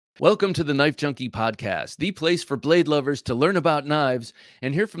Welcome to the Knife Junkie podcast, the place for blade lovers to learn about knives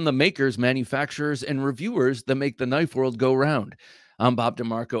and hear from the makers, manufacturers, and reviewers that make the knife world go round. I'm Bob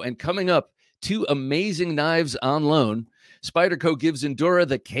DeMarco, and coming up, two amazing knives on loan. Spyderco gives Endura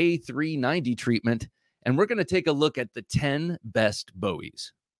the K390 treatment, and we're going to take a look at the 10 best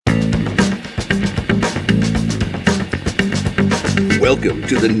Bowies. Welcome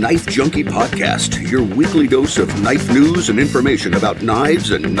to the Knife Junkie podcast, your weekly dose of knife news and information about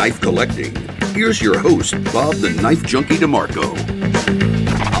knives and knife collecting. Here's your host, Bob the Knife Junkie DeMarco.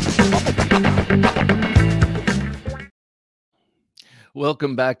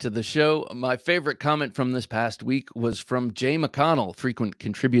 Welcome back to the show. My favorite comment from this past week was from Jay McConnell, frequent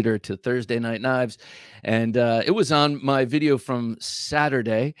contributor to Thursday Night Knives. And it was on my video from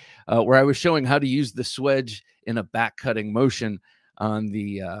Saturday where I was showing how to use the swedge in a back cutting motion on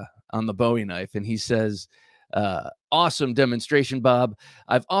the Bowie knife. And he says, awesome demonstration, Bob.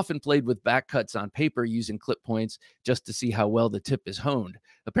 I've often played with back cuts on paper using clip points just to see how well the tip is honed.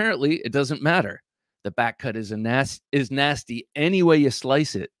 Apparently, it doesn't matter. The back cut is nasty any way you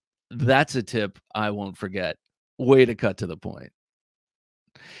slice it. That's a tip I won't forget. Way to cut to the point.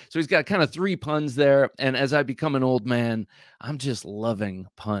 So he's got kind of three puns there. And as I become an old man, I'm just loving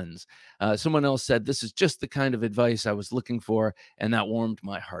puns. Someone else said, this is just the kind of advice I was looking for. And that warmed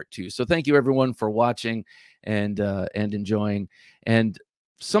my heart too. So thank you everyone for watching and enjoying. And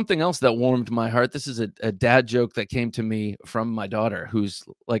something else that warmed my heart. This is a dad joke that came to me from my daughter, who's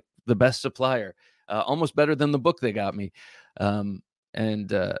like the best supplier. Almost better than the book they got me.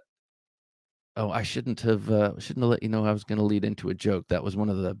 Oh, I shouldn't have let you know I was going to lead into a joke. That was one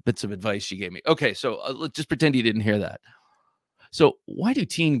of the bits of advice she gave me. Okay, so let's just pretend you didn't hear that. So why do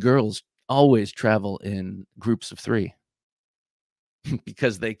teen girls always travel in groups of three?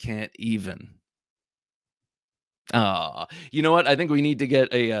 Because they can't even. You know what? I think we need to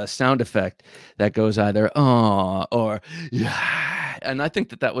get a sound effect that goes either or yeah. And I think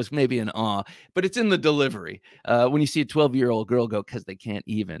that was maybe an but it's in the delivery. When you see a 12-year-old girl go, because they can't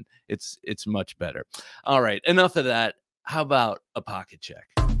even, it's much better. All right, enough of that. How about a pocket check?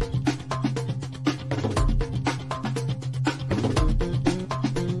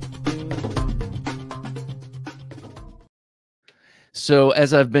 So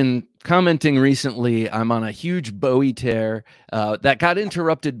as I've been commenting recently, I'm on a huge Bowie tear that got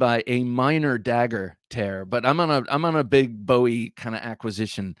interrupted by a minor dagger tear, but I'm on a big Bowie kind of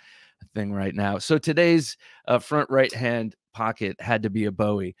acquisition thing right now. So today's front right hand pocket had to be a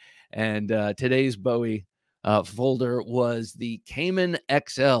Bowie, and today's Bowie folder was the Caiman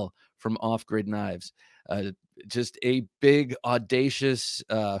XL from Off-Grid Knives. Just a big, audacious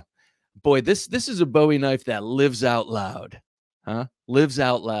boy. This is a Bowie knife that lives out loud. Lives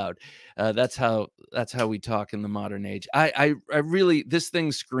out loud. That's how we talk in the modern age. I really, this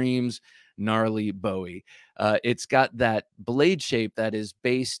thing screams gnarly Bowie. It's got that blade shape that is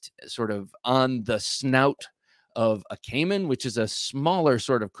based sort of on the snout of a caiman, which is a smaller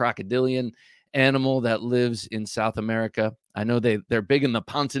sort of crocodilian animal that lives in South America. I know they're big in the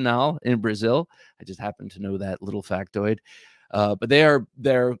Pantanal in Brazil. I just happen to know that little factoid. But they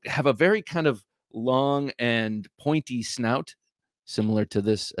have a very kind of long and pointy snout, similar to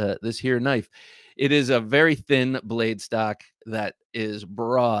this here knife. It is a very thin blade stock that is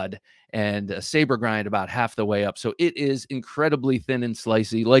broad and a saber grind about half the way up. So it is incredibly thin and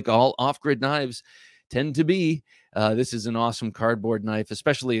slicey, like all off-grid knives tend to be. This is an awesome cardboard knife,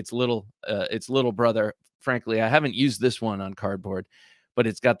 especially its little brother. Frankly, I haven't used this one on cardboard, but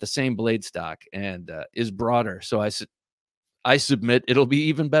it's got the same blade stock and is broader. So I submit it'll be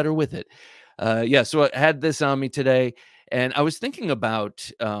even better with it. Yeah, so I had this on me today. And I was thinking about,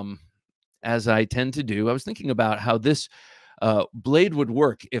 as I tend to do, I was thinking about how this blade would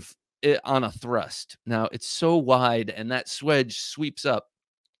work if on a thrust. Now, it's so wide, and that swedge sweeps up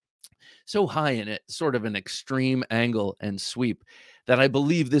so high in it, sort of an extreme angle and sweep, that I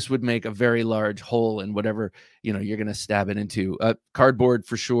believe this would make a very large hole in whatever, you're going to stab it into. Cardboard,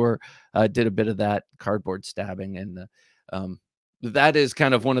 for sure. Did a bit of that cardboard stabbing, and that is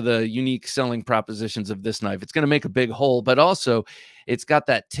kind of one of the unique selling propositions of this knife. It's going to make a big hole, but also it's got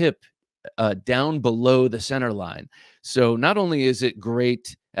that tip down below the center line. So not only is it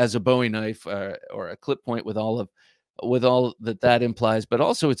great as a Bowie knife or a clip point with all that implies, but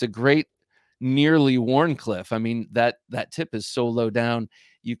also it's a great nearly worn clip. I mean, that tip is so low down,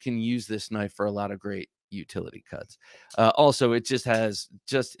 you can use this knife for a lot of great utility cuts. Also, it just has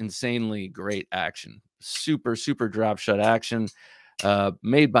insanely great action. Super drop shot action,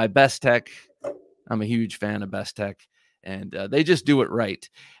 made by Best Tech. I'm a huge fan of Best Tech, and they just do it right,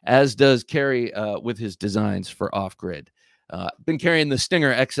 as does Kerry with his designs for Off-Grid. Been carrying the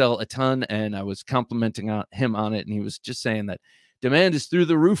Stinger XL a ton, and I was complimenting him on it, and he was just saying that demand is through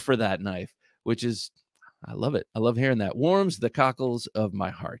the roof for that knife, which is, I love it. I love hearing that. Warms the cockles of my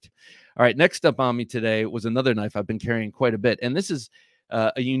heart. All right, next up on me today was another knife I've been carrying quite a bit, and this is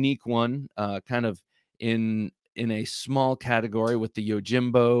a unique one, kind of in a small category with the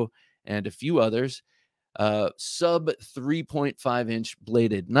Yojimbo and a few others. Sub 3.5-inch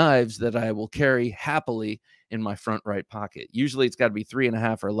bladed knives that I will carry happily in my front right pocket. Usually it's got to be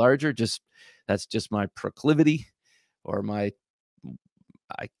 3.5 or larger. That's just my proclivity, or my,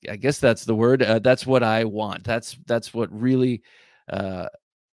 I guess that's the word. That's what I want. That's what really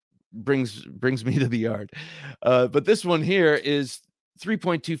brings me to the yard. But this one here is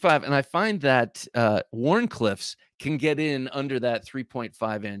 3.25, and I find that Warncliffes can get in under that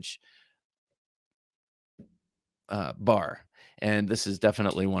 3.5-inch bar, and this is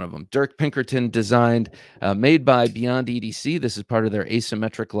definitely one of them. Dirk Pinkerton designed, made by Beyond EDC. This is part of their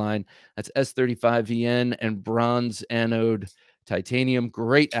asymmetric line. That's S35VN and bronze anode titanium.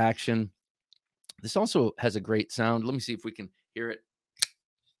 Great action. This also has a great sound. Let me see if we can hear it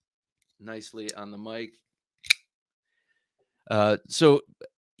nicely on the mic. So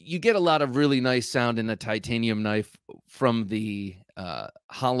you get a lot of really nice sound in a titanium knife from the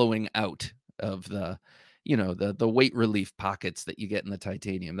hollowing out of the, the weight relief pockets that you get in the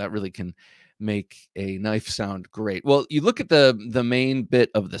titanium. That really can make a knife sound great. Well, you look at the main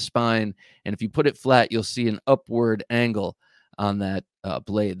bit of the spine, and if you put it flat, you'll see an upward angle on that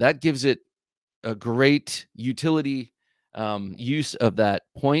blade. That gives it a great utility use of that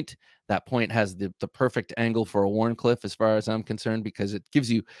point. That point has the perfect angle for a Warncliffe, as far as I'm concerned, because it gives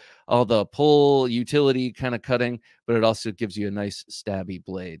you all the pull utility kind of cutting, but it also gives you a nice stabby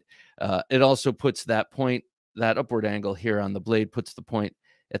blade. It also puts that point, that upward angle here on the blade, puts the point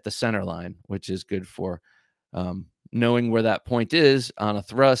at the center line, which is good for knowing where that point is on a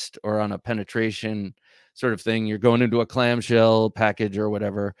thrust or on a penetration sort of thing. You're going into a clamshell package or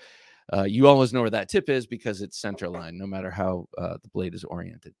whatever. You always know where that tip is because it's center line, no matter how the blade is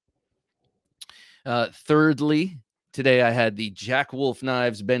oriented. Thirdly, today I had the Jack Wolf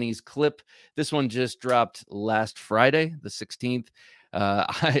Knives Benny's clip. This one just dropped last Friday, the 16th.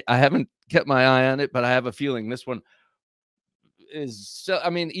 I haven't kept my eye on it, but I have a feeling this one is so, I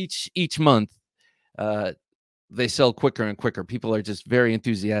mean, each month they sell quicker and quicker. People are just very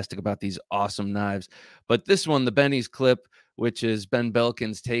enthusiastic about these awesome knives. But this one, the Benny's clip, which is Ben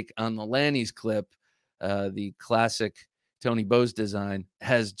Belkin's take on the Lanny's clip, the classic Tony Bowes design,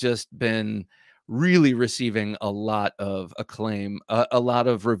 has just been really receiving a lot of acclaim. A lot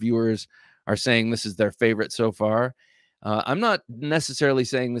of reviewers are saying this is their favorite so far. I'm not necessarily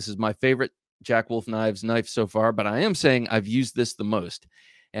saying this is my favorite Jack Wolf Knives knife so far, but I am saying I've used this the most.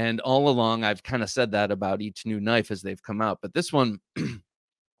 And all along, I've kind of said that about each new knife as they've come out. But this one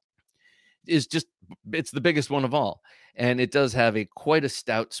is just, it's the biggest one of all. And it does have quite a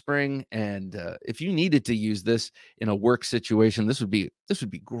stout spring. And if you needed to use this in a work situation, this would be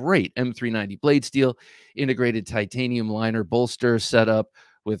great. M390 blade steel, integrated titanium liner bolster setup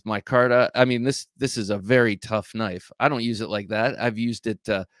with micarta. I mean, this is a very tough knife. I don't use it like that. I've used it,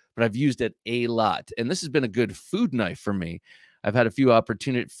 but I've used it a lot. And this has been a good food knife for me. I've had a few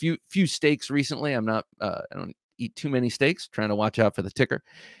steaks recently. I don't eat too many steaks, trying to watch out for the ticker.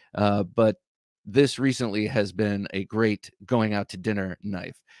 But this recently has been a great going out to dinner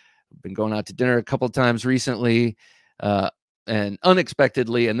knife. I've been going out to dinner a couple of times recently, and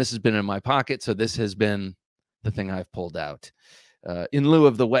unexpectedly, and this has been in my pocket. So this has been the thing I've pulled out in lieu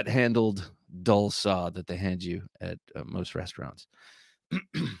of the wet-handled dull saw that they hand you at most restaurants.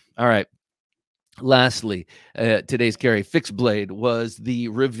 All right. Lastly, today's carry fixed blade was the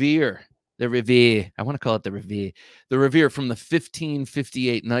Revere. The Revere. I want to call it the Revere. The Revere from the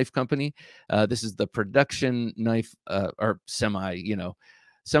 1558 Knife Company. This is the production knife, or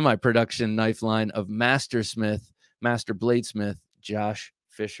semi-production knife line of master bladesmith Josh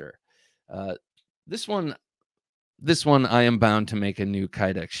Fisher. This one I am bound to make a new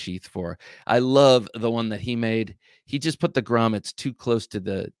Kydex sheath for. I love the one that he made. He just put the grommets too close to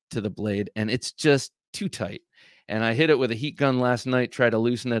the blade, and it's just too tight. And I hit it with a heat gun last night, tried to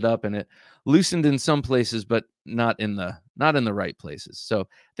loosen it up, and it loosened in some places, but not in the right places. So I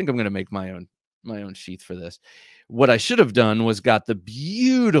think I'm going to make my own sheath for this. What I should have done was got the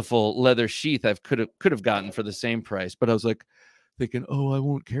beautiful leather sheath I could have gotten for the same price, but I was like thinking, oh, I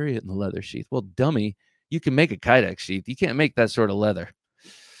won't carry it in the leather sheath. Well, dummy, you can make a Kydex sheath. You can't make that sort of leather.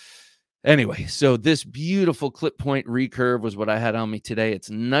 Anyway, so this beautiful clip point recurve was what I had on me today. It's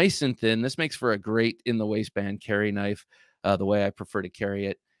nice and thin. This makes for a great in the waistband carry knife, the way I prefer to carry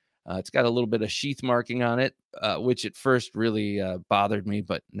it. It's got a little bit of sheath marking on it, which at first really bothered me,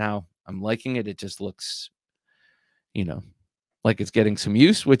 but now I'm liking it. It just looks, you know, like it's getting some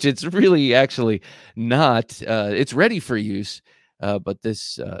use, which it's really actually not. It's ready for use, but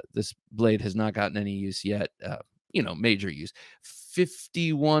this blade has not gotten any use yet. Major use.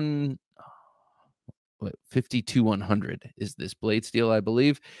 52-100 is this blade steel, I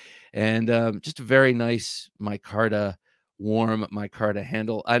believe, and just a very nice micarta, warm micarta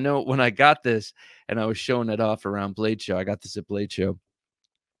handle. I know when I got this and I was showing it off around Blade Show, I got this at Blade Show,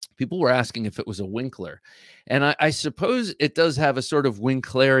 people were asking if it was a Winkler, and I suppose it does have a sort of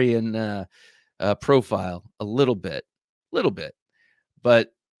Winklerian profile, a little bit,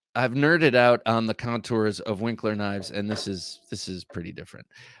 but I've nerded out on the contours of Winkler knives, and this is pretty different,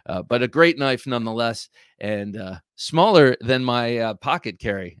 but a great knife nonetheless, and smaller than my pocket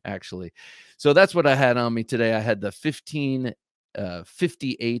carry, actually. So that's what I had on me today. I had the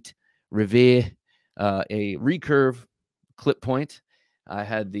 1558 Revere, a recurve clip point. I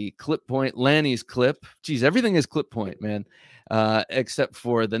had the clip point Lanny's clip. Geez, everything is clip point, man, except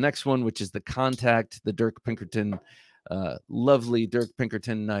for the next one, which is the Contact, the Dirk Pinkerton. Lovely Dirk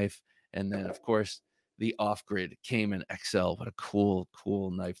Pinkerton knife, and then of course the Off-Grid Caiman XL. What a cool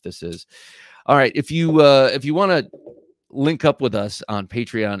knife this is. All right, if you want to link up with us on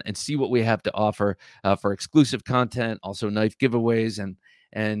Patreon and see what we have to offer for exclusive content, also knife giveaways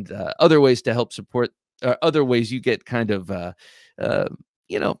and other ways to help support, other ways you get kind of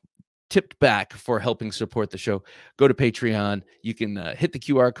tipped back for helping support the show, go to Patreon. You can hit the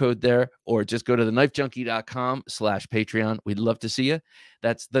QR code there, or just go to TheKnifeJunkie.com/Patreon. We'd love to see you.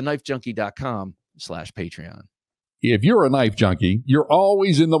 That's TheKnifeJunkie.com/Patreon. If you're a knife junkie, you're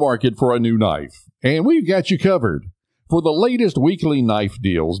always in the market for a new knife, and we've got you covered. For the latest weekly knife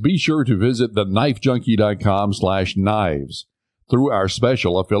deals, be sure to visit TheKnifeJunkie.com/knives. Through our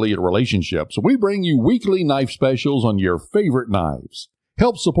special affiliate relationships, we bring you weekly knife specials on your favorite knives.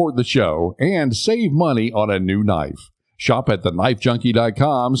 Help support the show and save money on a new knife. Shop at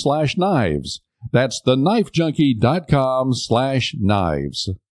TheKnifeJunkie.com/knives. That's TheKnifeJunkie.com/knives.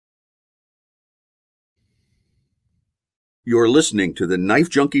 You're listening to the Knife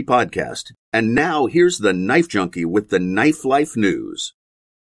Junkie podcast. And now here's the Knife Junkie with the Knife Life News.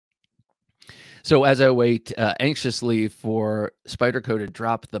 So as I wait anxiously for Spyderco to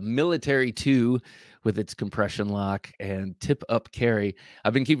drop the Military 2 with its compression lock and tip-up carry,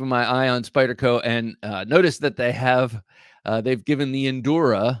 I've been keeping my eye on Spyderco and noticed that they've given the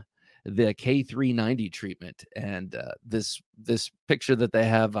Endura the K390 treatment. And this picture that they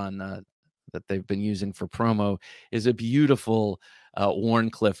have on that they've been using for promo is a beautiful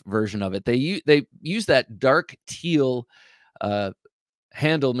Wharncliffe version of it. They use that dark teal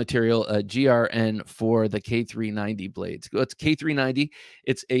handle material, GRN, for the K390 blades. It's K390.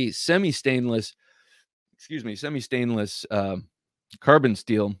 It's a semi-stainless carbon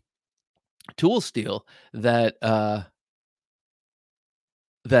steel, tool steel that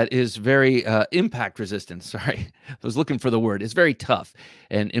is very impact resistant. Sorry, I was looking for the word. It's very tough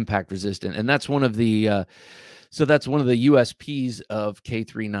and impact resistant, and that's one of the USPs of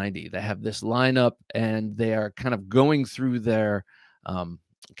K390. They have this lineup, and they are kind of going through their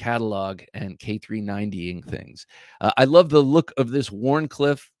catalog and K390ing things. I love the look of this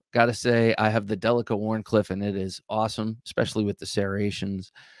Wharncliffe. Gotta say, I have the Delica Wharncliffe, and it is awesome, especially with the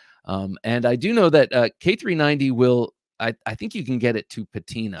serrations. And I do know that K390 will, I think you can get it to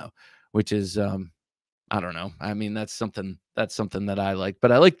patina, which is, I don't know. I mean, that's something that I like,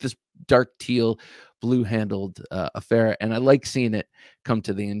 but I like this dark teal, blue handled affair, and I like seeing it come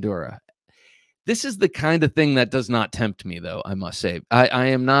to the Endura. This is the kind of thing that does not tempt me, though, I must say. I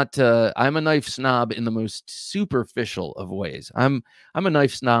am not, I'm a knife snob in the most superficial of ways. I'm a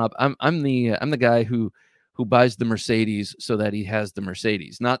knife snob. I'm the guy who buys the Mercedes so that he has the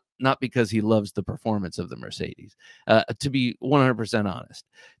Mercedes, not because he loves the performance of the Mercedes. To be 100% honest,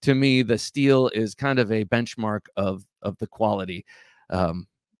 to me, the steel is kind of a benchmark of the quality. And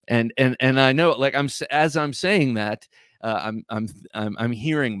I know, like, as I'm saying that, I'm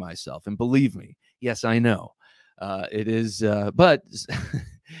hearing myself, and believe me, yes, I know it is, but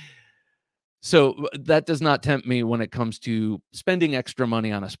so that does not tempt me when it comes to spending extra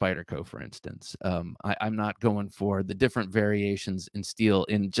money on a Spyderco, for instance. I'm not going for the different variations in steel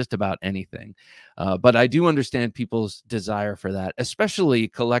in just about anything, but I do understand people's desire for that, especially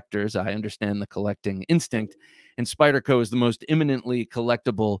collectors. I understand the collecting instinct, and Spyderco is the most eminently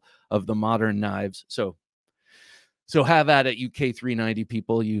collectible of the modern knives. So have at it, you K390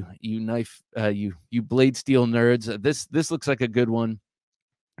 people, you blade steel nerds. This looks like a good one.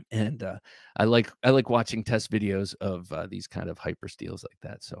 And I like watching test videos of these kind of hyper steels like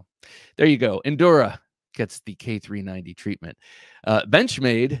that. So there you go. Endura gets the K390 treatment.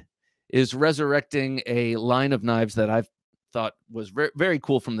 Benchmade is resurrecting a line of knives that I've thought was very, very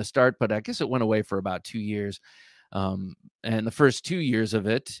cool from the start, but I guess it went away for about 2 years. And the first 2 years of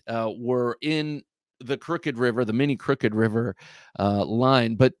it were in the Crooked River, the mini Crooked River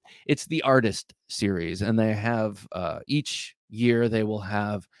line, but it's the artist series, and they have each year they will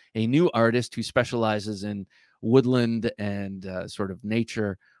have a new artist who specializes in woodland and sort of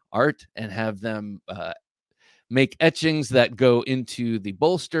nature art, and have them make etchings that go into the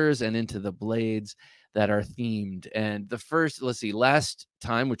bolsters and into the blades that are themed. And the first, let's see, last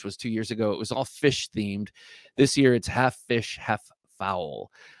time, which was 2 years ago, it was all fish themed. This year it's half fish, half fowl.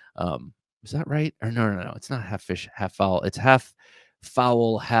 Is that right? Or no, it's not half fish, half fowl. It's half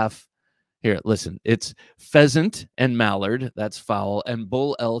fowl, half, here, listen, it's pheasant and mallard, that's fowl, and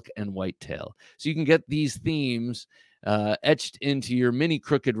bull elk and whitetail. So you can get these themes etched into your mini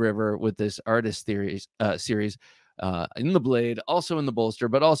Crooked River with this artist series in the blade, also in the bolster,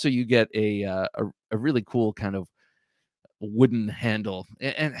 but also you get a really cool kind of wooden handle.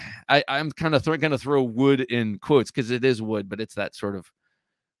 And I'm kind of going to throw wood in quotes because it is wood, but it's that sort of,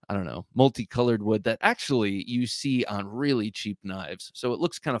 I don't know, multicolored wood that actually you see on really cheap knives. So it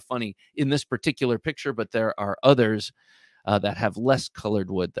looks kind of funny in this particular picture, but there are others that have less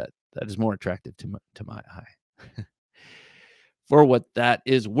colored wood that is more attractive to my eye. For what that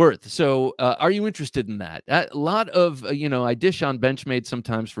is worth. So are you interested in that? A lot of, I dish on Benchmade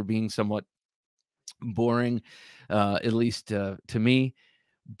sometimes for being somewhat boring, at least to me,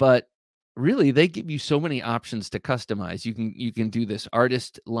 but really they give you so many options to customize. You can do this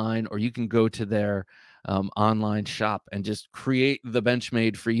artist line, or you can go to their online shop and just create the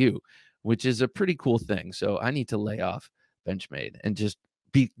Benchmade for you, which is a pretty cool thing. So I need to lay off Benchmade and just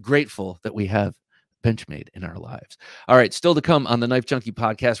be grateful that we have Benchmade in our lives. All right, still to come on the Knife Junkie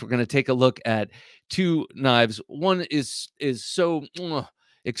podcast, we're going to take a look at two knives. One is so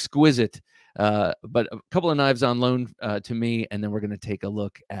exquisite, but a couple of knives on loan to me, and then we're going to take a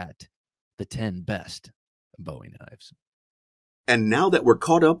look at the 10 best Bowie knives. And now that we're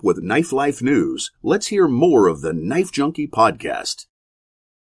caught up with Knife Life news, let's hear more of the Knife Junkie podcast.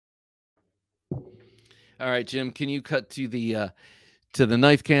 All right, Jim, can you cut to the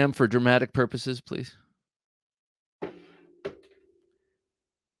knife cam for dramatic purposes, please?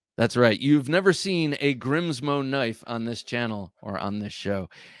 That's right. You've never seen a Grimsmo knife on this channel or on this show.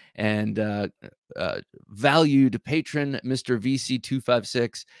 And valued patron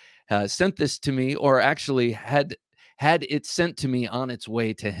MrWiesi256 sent this to me, or actually had it sent to me on its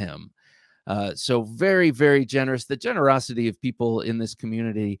way to him. So very, very generous. The generosity of people in this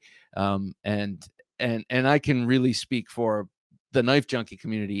community, and I can really speak for the Knife Junkie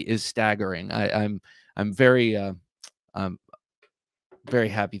community, is staggering. I'm very very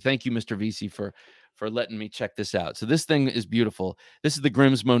happy. Thank you, Mr. VC, for letting me check this out. So this thing is beautiful. This is the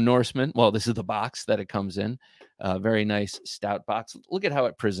Grimsmo Norseman. Well, this is the box that it comes in. Very nice stout box. Look at how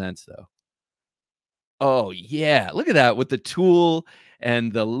it presents, though. Oh, yeah. Look at that with the tool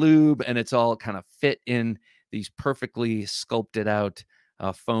and the lube, and it's all kind of fit in these perfectly sculpted out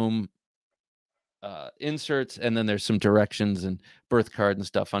foam inserts, and then there's some directions and birth card and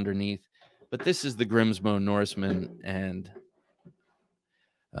stuff underneath. But this is the Grimsmo Norseman, and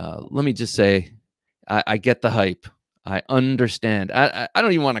let me just say, I get the hype. I understand. I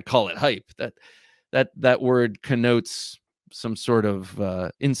don't even want to call it hype. That word connotes some sort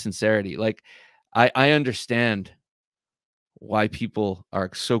of insincerity. Like, I understand why people are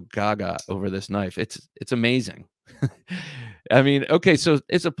so gaga over this knife. It's amazing. I mean, okay, so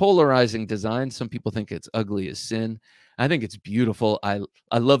it's a polarizing design. Some people think it's ugly as sin. I think it's beautiful. I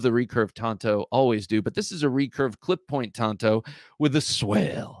love the recurve tanto, always do. But this is a recurve clip point tanto with a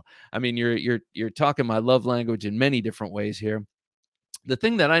swale. I mean, you're talking my love language in many different ways here. The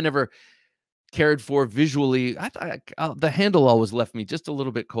thing that I never cared for visually, the handle always left me just a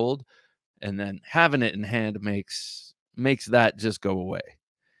little bit cold, and then having it in hand makes that just go away.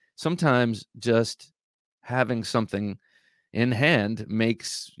 Sometimes just having something in hand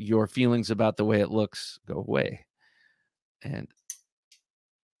makes your feelings about the way it looks go away. And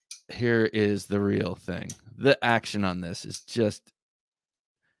here is the real thing. The action on this is just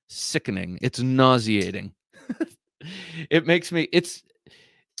sickening. It's nauseating. It makes me,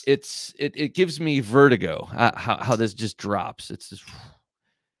 it gives me vertigo how this just drops. It's just,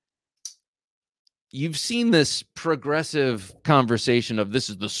 you've seen this progressive conversation of this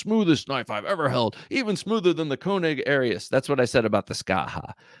is the smoothest knife I've ever held, even smoother than the Koenig Arius. That's what I said about the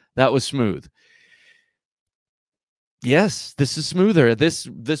Skaha. That was smooth. Yes, this is smoother. This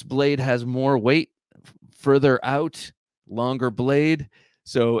blade has more weight further out, longer blade.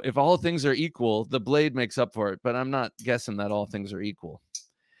 So if all things are equal, the blade makes up for it. But I'm not guessing that all things are equal.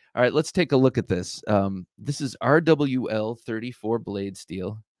 All right, let's take a look at this. This is RWL 34 blade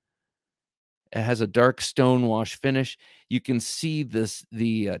steel. It has a dark stone wash finish. You can see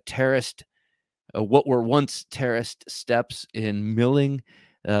the terraced, what were once terraced steps in milling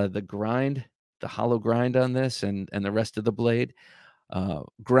the grind, the hollow grind on this, and the rest of the blade.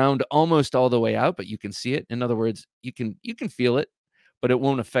 Ground almost all the way out, but you can see it. In other words, you can feel it, but it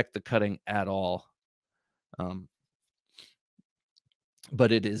won't affect the cutting at all.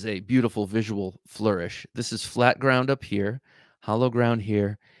 But it is a beautiful visual flourish. This is flat ground up here, hollow ground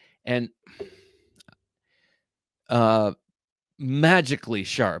here, and magically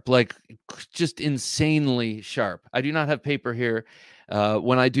sharp, like just insanely sharp. I do not have paper here.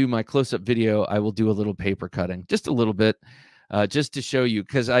 When I do my close-up video, I will do a little paper cutting, just a little bit, just to show you,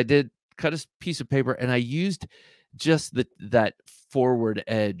 because I did cut a piece of paper and I used just that forward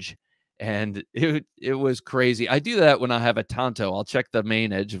edge, and it was crazy. I do that when I have a tanto. I'll check the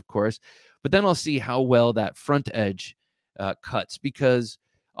main edge, of course, but then I'll see how well that front edge cuts, because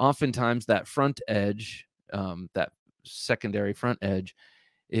oftentimes that front edge, that secondary front edge,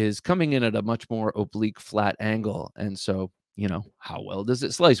 is coming in at a much more oblique, flat angle. And so, you know, how well does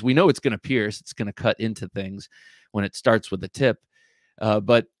it slice? We know it's going to pierce, it's going to cut into things when it starts with the tip,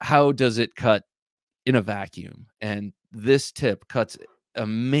 but how does it cut in a vacuum? And this tip cuts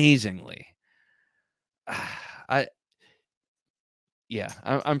amazingly. I'm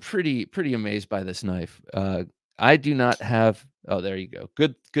pretty amazed by this knife. I do not have, oh, there you go,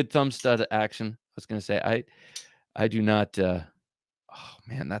 good thumb stud action. I was going to say, I do not, oh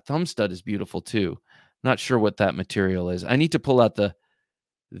man, that thumb stud is beautiful too. Not sure what that material is. I need to pull out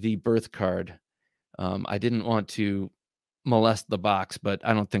the birth card. I didn't want to molest the box, but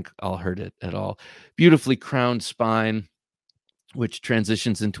I don't think I'll hurt it at all. Beautifully crowned spine, which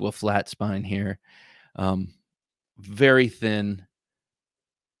transitions into a flat spine here. Very thin,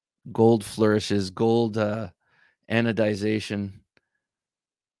 gold flourishes, gold anodization.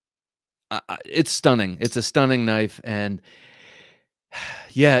 It's stunning. It's a stunning knife, and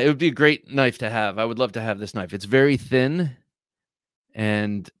yeah, it would be a great knife to have. I would love to have this knife. It's very thin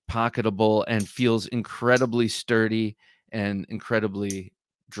and pocketable and feels incredibly sturdy and incredibly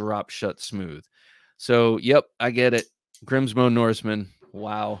drop shut smooth. So, yep, I get it. Grimsmo Norseman.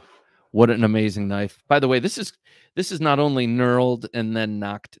 Wow. What an amazing knife. By the way, this is not only knurled and then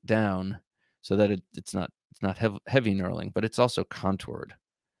knocked down so that it's not heavy knurling, but it's also contoured.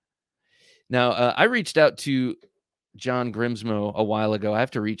 Now, I reached out to John Grimsmo a while ago. I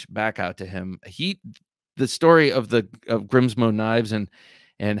have to reach back out to him. The story of Grimsmo Knives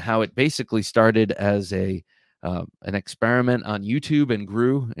and how it basically started as an experiment on YouTube and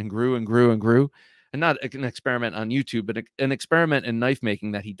grew and grew and grew and grew. And not an experiment on YouTube, but an experiment in knife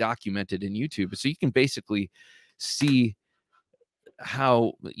making that he documented in YouTube. So you can basically see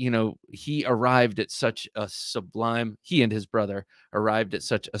how, you know, he arrived at such a sublime, he and his brother arrived at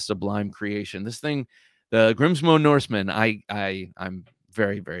such a sublime creation. This thing, the Grimsmo Norseman, I'm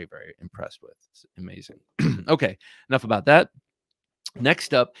very, very, very impressed with. It's amazing. Okay, enough about that.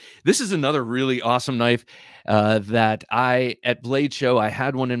 Next up, this is another really awesome knife that at Blade Show, I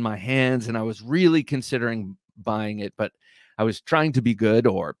had one in my hands and I was really considering buying it, but I was trying to be good,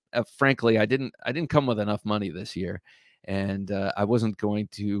 or frankly, I didn't come with enough money this year, and I wasn't going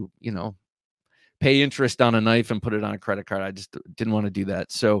to, you know, pay interest on a knife and put it on a credit card. I just didn't want to do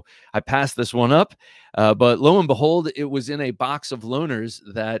that. So I passed this one up, but lo and behold, it was in a box of loaners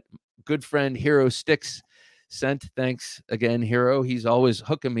that good friend HeroSticks sent. Thanks again, Hero. He's always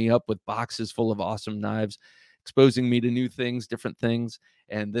hooking me up with boxes full of awesome knives, exposing me to new things, different things.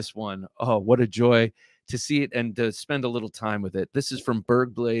 And this one, oh, what a joy to see it and to spend a little time with it. This is from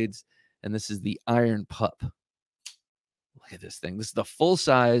BergBlades, and this is the Iron Pup. Look at this thing. This is the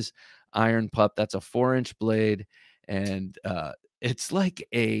full-size Iron Pup. That's a 4-inch blade, and it's like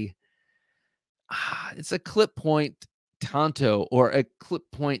it's a clip point Tanto or a clip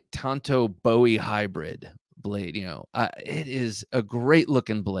point Tanto Bowie hybrid blade. You know, it is a great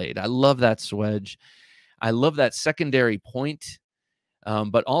looking blade. I love that swedge. I love that secondary point,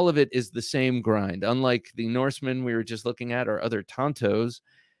 but all of it is the same grind. Unlike the Norseman we were just looking at or other Tantos,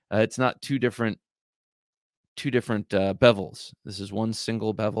 it's not two different bevels. This is one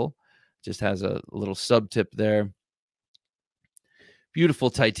single bevel. Just has a little sub tip there. Beautiful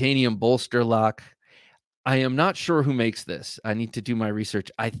titanium bolster lock. I am not sure who makes this. I need to do my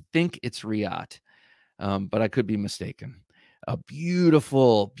research. I think it's Riot, but I could be mistaken. A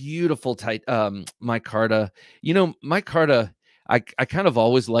beautiful, beautiful tight micarta. You know, micarta, I kind of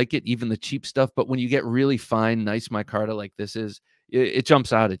always like it, even the cheap stuff. But when you get really fine, nice micarta like this is, it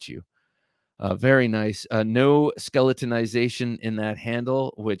jumps out at you. Very nice. No skeletonization in that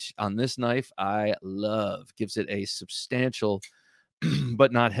handle, which on this knife I love. Gives it a substantial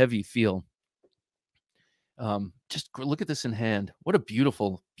but not heavy feel. Just look at this in hand. What a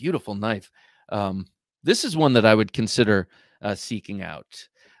beautiful, beautiful knife. This is one that I would consider seeking out.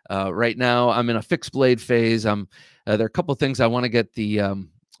 Right now, I'm in a fixed blade phase. There are a couple things I want to get the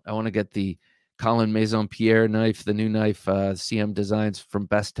Colin Maison Pierre knife, the new knife, CM Designs from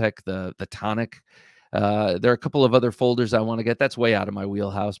Best Tech, the Tonic. There are a couple of other folders I want to get. That's way out of my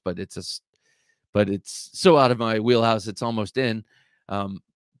wheelhouse, but it's so out of my wheelhouse it's almost in.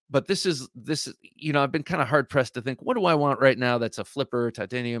 But this is, you know, I've been kind of hard pressed to think, what do I want right now that's a flipper,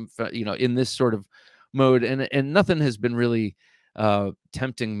 titanium, you know, in this sort of mode, and nothing has been really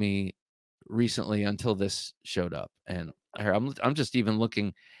tempting me recently until this showed up. And I'm just even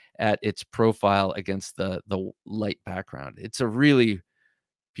looking at its profile against the light background. It's a really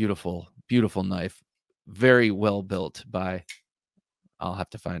beautiful, beautiful knife, very well built by, I'll have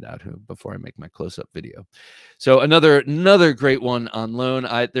to find out who before I make my close-up video. So another great one on loan.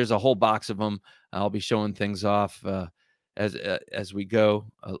 There's a whole box of them. I'll be showing things off as we go.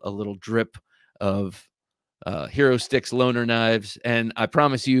 A little drip of HeroSticks loaner knives, and I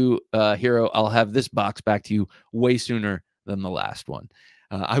promise you, Hero, I'll have this box back to you way sooner than the last one.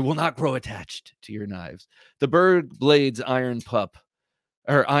 I will not grow attached to your knives. The BergBlades Iron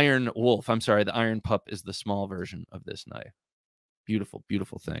Wolf. I'm sorry, the Iron Pup is the small version of this knife. Beautiful,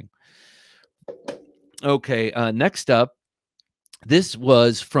 beautiful thing. Okay, next up, this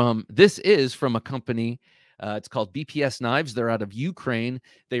is from a company. It's called BPS Knives. They're out of Ukraine.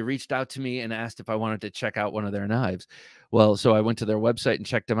 They reached out to me and asked if I wanted to check out one of their knives. Well, so I went to their website and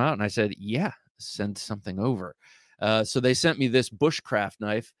checked them out, and I said, yeah, send something over. So they sent me this Bushcraft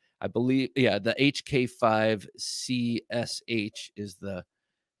knife. I believe, yeah, the HK5 CSH is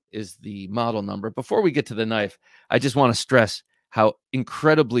the model number. Before we get to the knife, I just want to stress how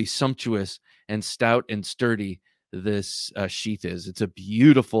incredibly sumptuous and stout and sturdy this sheath is. It's a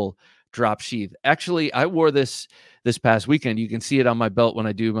beautiful drop sheath. Actually, I wore this past weekend. You can see it on my belt when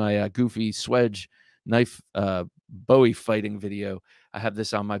I do my goofy swedge knife Bowie fighting video. I have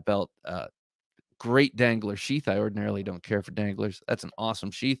this on my belt. Great dangler sheath. I ordinarily don't care for danglers. That's an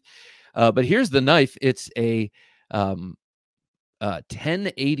awesome sheath. But here's the knife. It's a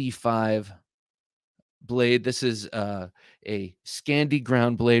 1085 blade. This is a Scandi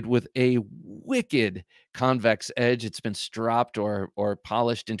ground blade with a wicked convex edge. It's been stropped or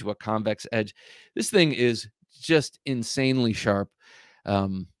polished into a convex edge. This thing is just insanely sharp,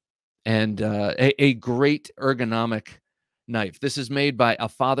 and a great ergonomic knife. This is made by a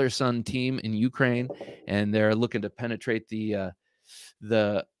father-son team in Ukraine, and they're looking to penetrate the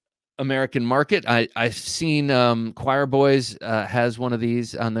American market. I've seen Choir Boys has one of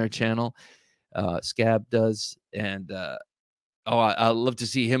these on their channel. Scab does, and I'd love to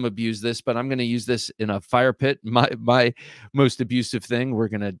see him abuse this, but I'm going to use this in a fire pit. My most abusive thing. We're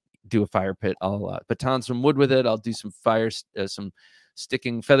going to do a fire pit. I'll baton some wood with it. I'll do some some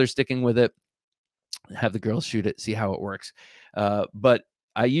feather sticking with it. Have the girls shoot it, see how it works. But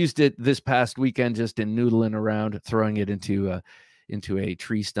I used it this past weekend just in noodling around, throwing it into a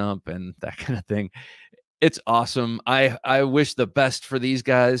tree stump and that kind of thing. It's awesome. I wish the best for these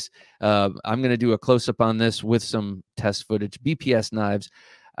guys. I'm going to do a close-up on this with some test footage. BPS Knives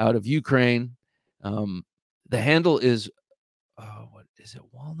out of Ukraine. The handle is, what is it,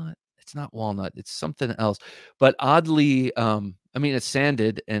 walnut? It's not walnut. It's something else. But oddly, I mean, it's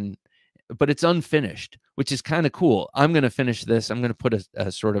sanded, but it's unfinished, which is kind of cool. I'm going to finish this. I'm going to put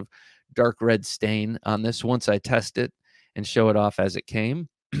a sort of dark red stain on this once I test it and show it off as it came.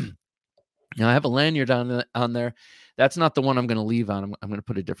 Now, I have a lanyard on there. That's not the one I'm going to leave on. I'm going to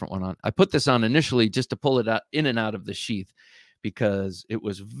put a different one on. I put this on initially just to pull it out, in and out of the sheath, because it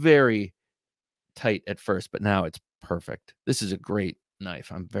was very tight at first, but now it's perfect. This is a great knife.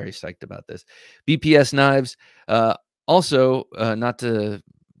 I'm very psyched about this. BPS Knives, also not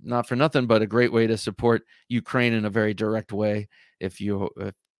for nothing, but a great way to support Ukraine in a very direct way. If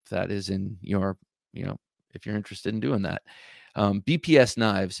that is in your, if you're interested in doing that. BPS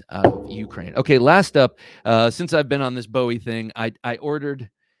Knives out of Ukraine. Okay, last up, since I've been on this Bowie thing, I ordered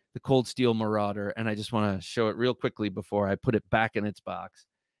the Cold Steel Marauder, and I just want to show it real quickly before I put it back in its box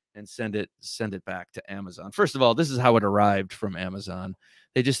and send it back to Amazon. First of all, this is how it arrived from Amazon.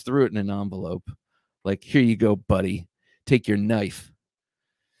 They just threw it in an envelope. Like, here you go, buddy. Take your knife.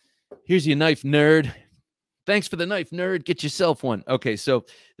 Here's your knife, nerd. Thanks for the knife, nerd. Get yourself one. Okay, so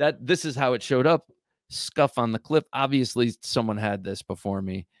this is how it showed up. Scuff on the clip. Obviously, someone had this before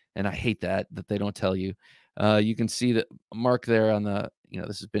me, and I hate that they don't tell you. You can see the mark there on the,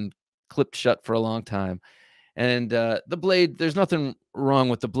 this has been clipped shut for a long time. And the blade, there's nothing wrong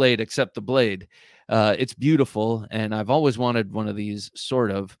with the blade except the blade. It's beautiful, and I've always wanted one of these,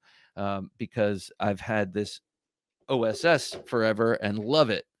 sort of, because I've had this OSS forever and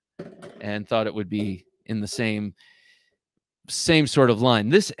love it, and thought it would be in the same sort of line.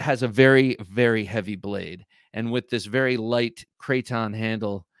 This has a very, very heavy blade, and with this very light craton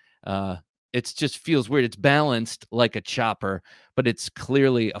handle, it just feels weird. It's balanced like a chopper, but it's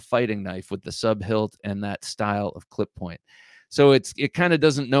clearly a fighting knife with the sub hilt and that style of clip point. So it kind of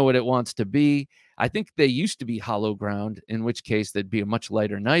doesn't know what it wants to be. I think they used to be hollow ground, in which case they'd be a much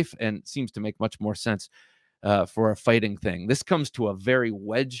lighter knife, and seems to make much more sense for a fighting thing. This comes to a very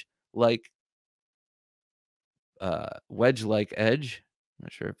wedge-like edge. I'm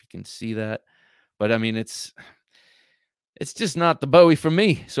not sure if you can see that, but I mean, it's just not the Bowie for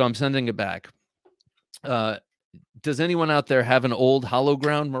me, so I'm sending it back. Does anyone out there have an old hollow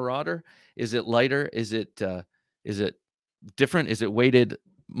ground Marauder? Is it lighter? Is it different? Is it weighted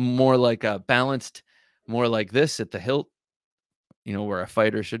more like a balanced, more like this at the hilt, where a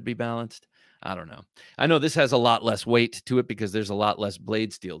fighter should be balanced? I don't know. I know this has a lot less weight to it because there's a lot less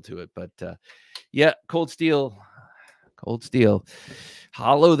blade steel to it, but yeah, cold steel,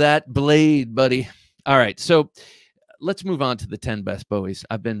 hollow that blade, buddy. All right, so let's move on to the 10 best Bowies.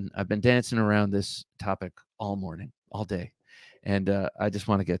 I've been dancing around this topic all morning, all day, and I just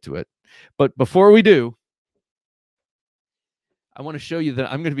want to get to it. But before we do, I want to show you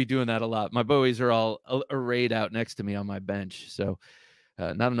that I'm going to be doing that a lot. My Bowies are all arrayed out next to me on my bench, so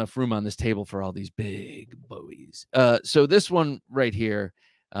not enough room on this table for all these big Bowies. So this one right here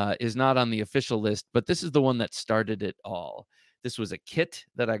is not on the official list, but this is the one that started it all. This was a kit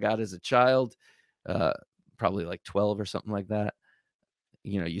that I got as a child, probably like 12 or something like that.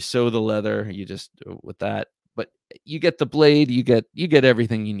 You sew the leather, you just with that, but you get the blade, you get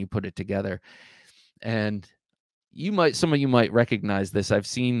everything, and you put it together. And some of you might recognize this. I've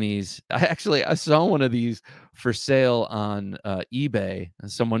seen these. I saw one of these for sale on eBay.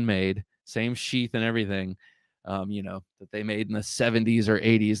 Someone made same sheath and everything, that they made in the 70s or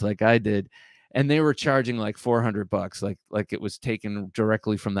 80s, like I did, and they were charging like $400, like it was taken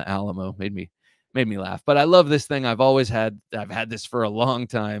directly from the Alamo. Made me laugh. But I love this thing. I've had this for a long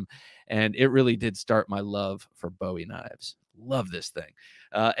time, and it really did start my love for Bowie knives. Love this thing,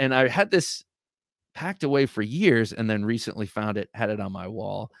 and I had this packed away for years, and then recently found it, had it on my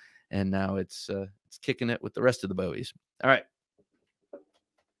wall, and now it's kicking it with the rest of the Bowies. All right.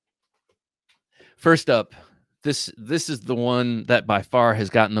 First up, this is the one that by far has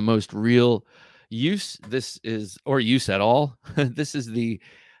gotten the most real use. Or use at all. This is the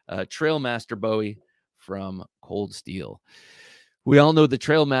Trailmaster Bowie from Cold Steel. We all know the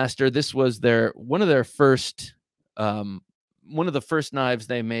Trailmaster. This was one of the first knives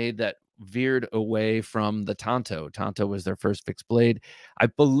they made that veered away from the Tonto. Tonto was their first fixed blade. I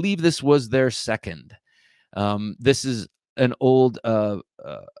believe this was their second. This is an old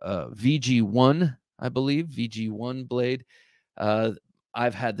VG1, I believe, VG1 blade.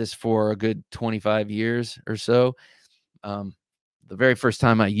 I've had this for a good 25 years or so. The very first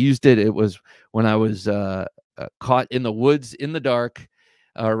time I used it, it was when I was caught in the woods in the dark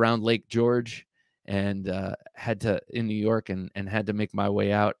around Lake George, and in New York, and had to make my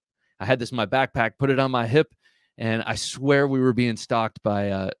way out. I had this in my backpack, put it on my hip, and I swear we were being stalked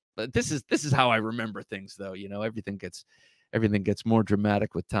by this is how I remember things, though. Everything gets more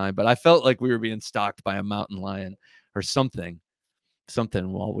dramatic with time, but I felt like we were being stalked by a mountain lion or something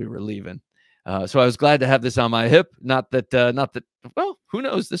while we were leaving. So I was glad to have this on my hip. Not that well, who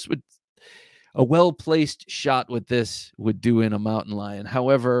knows, a well-placed shot with this would do in a mountain lion.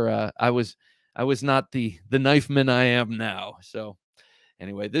 However, I was not the knifeman I am now. So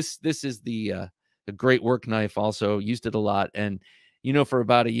anyway, this is a great work knife. Also used it a lot, and for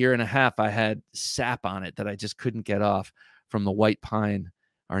about a year and a half, I had sap on it that I just couldn't get off from the white pine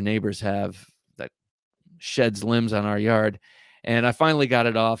our neighbors have that sheds limbs on our yard. And I finally got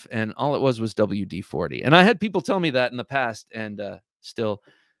it off, and all it was WD-40. And I had people tell me that in the past, and still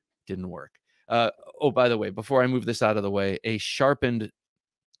didn't work. Oh, by the way, before I move this out of the way, a sharpened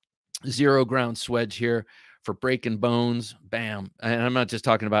 0 ground swedge here for breaking bones. Bam. And I'm not just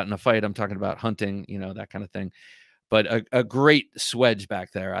talking about in a fight. I'm talking about hunting, that kind of thing. But a great swedge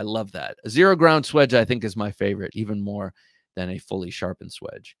back there. I love that. A 0 ground swedge, I think, is my favorite, even more than a fully sharpened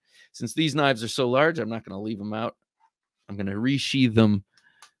swedge. Since these knives are so large, I'm not going to leave them out. I'm going to resheath them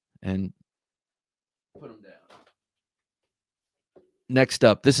and put them down. Next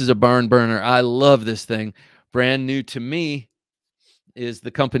up, this is a barn burner. I love this thing. Brand new to me is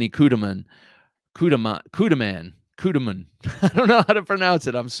the company Kudaman. Kudaman. I don't know how to pronounce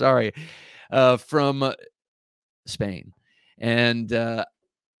it. I'm sorry. From Spain. And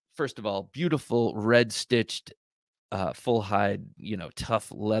first of all, beautiful red stitched full hide,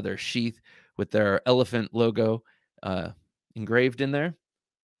 tough leather sheath with their elephant logo engraved in there.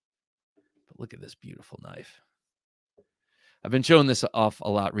 But look at this beautiful knife. I've been showing this off a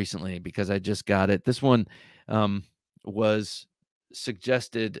lot recently because I just got it. This one was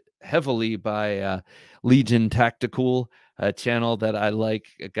suggested heavily by Legion Tactical, a channel that I like,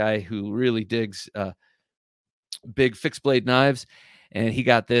 a guy who really digs big fixed blade knives, and he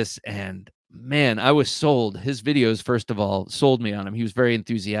got this, and man, I was sold. His videos, first of all, sold me on him. He was very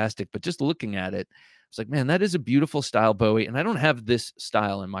enthusiastic, but just looking at it, I was like, man, that is a beautiful style Bowie, and I don't have this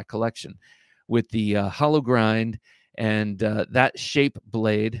style in my collection with the hollow grind and that shape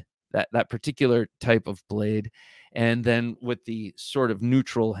blade, that particular type of blade, and then with the sort of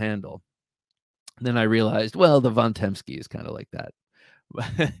neutral handle. Then I realized, well, the Von Temsky is kind of like that,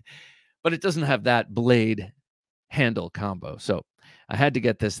 but it doesn't have that blade handle combo. So I had to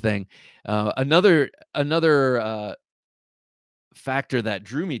get this thing. Another factor that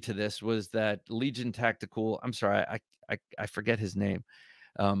drew me to this was that Legion Tactical, I'm sorry, I forget his name.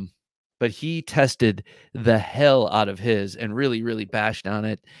 But he tested the hell out of his and really bashed on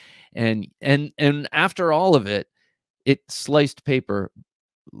it. And after all of it, it sliced paper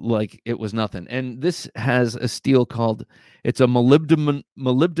like it was nothing. And this has a steel called, it's a molybdenum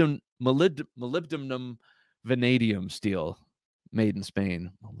vanadium steel made in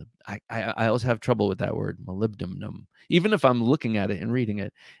Spain. I always have trouble with that word, molybdenum, even if I'm looking at it and reading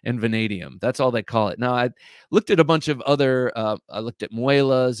it. And vanadium, that's all they call it. Now, I looked at a bunch of other, I looked at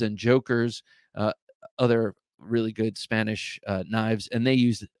muelas and jokers, other really good Spanish knives, and they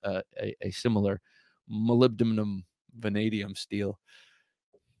use a similar molybdenum vanadium steel.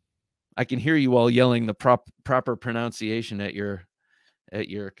 I can hear you all yelling the proper pronunciation at your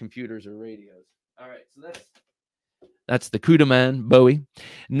computers or radios. All right, so that's the Kudaman Bowie.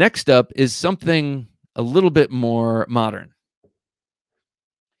 Next up is something a little bit more modern.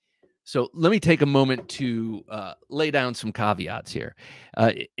 So let me take a moment to lay down some caveats here.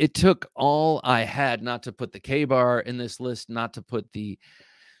 It took all I had not to put the K-bar in this list, not to put the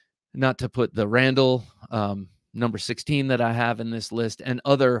Randall number 16 that I have in this list, and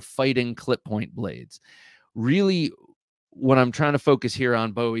other fighting clip point blades. Really, what I'm trying to focus here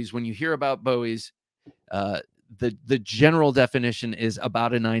on Bowies, when you hear about Bowies, the general definition is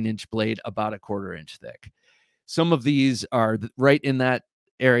about a 9-inch blade, about a 1/4 inch thick. Some of these are right in that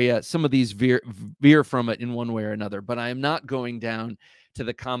area. Some of these veer from it in one way or another, but I am not going down to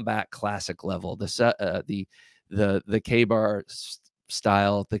the combat classic level, the K-bar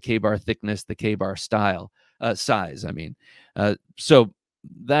style, the K-bar thickness, the K-bar style, size, I mean. So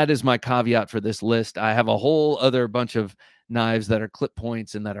that is my caveat for this list. I have a whole other bunch of knives that are clip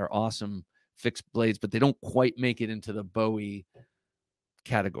points and that are awesome fixed blades, but they don't quite make it into the Bowie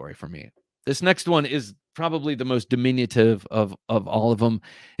category for me. This next one is probably the most diminutive of all of them.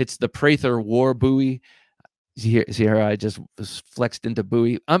 It's the Prather War Bowie. See here, I just was flexed into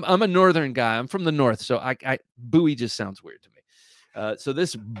Bowie. I'm a northern guy. I'm from the north, so I Bowie just sounds weird to me. So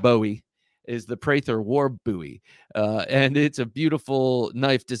this Bowie is the Prather War Bowie, and it's a beautiful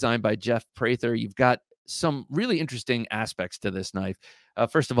knife designed by Jeff Prather. You've got some really interesting aspects to this knife.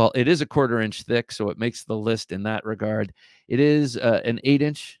 First of all, it is a 1/4 inch thick, so it makes the list in that regard. It is an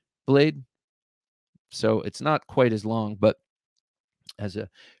 8-inch blade, so it's not quite as long, but as a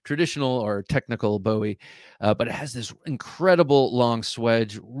traditional or technical Bowie, but it has this incredible long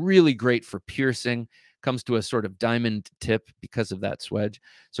swedge, really great for piercing. Comes to a sort of diamond tip because of that swedge.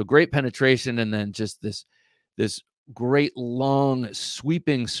 So great penetration, and then just this great long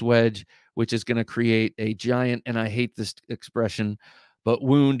sweeping swedge, which is going to create a giant, and I hate this expression, but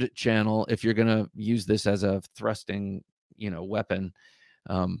wound channel if you're going to use this as a thrusting, weapon.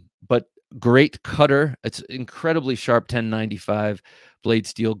 But great cutter. It's incredibly sharp 1095 blade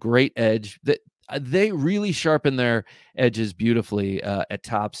steel, great edge. They really sharpen their edges beautifully at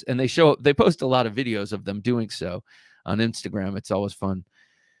Tops, and they post a lot of videos of them doing so on Instagram. It's always fun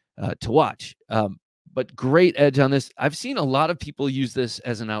to watch. But great edge on this. I've seen a lot of people use this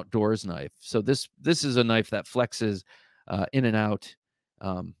as an outdoors knife. So this is a knife that flexes in and out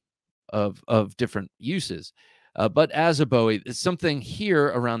of different uses. But as a Bowie, it's something here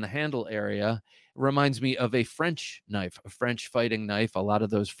around the handle area reminds me of a French knife, a French fighting knife. A lot of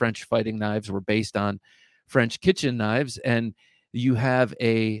those French fighting knives were based on French kitchen knives. And you have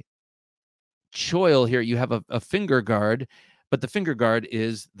a choil here. You have a finger guard, but the finger guard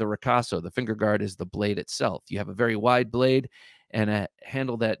is the ricasso. The finger guard is the blade itself. You have a very wide blade and a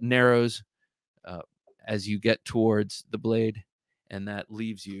handle that narrows as you get towards the blade, and that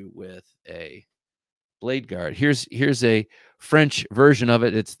leaves you with a blade guard. Here's a French version of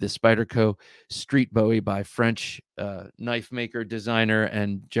it. It's the Spyderco Street Bowie by French knife maker, designer,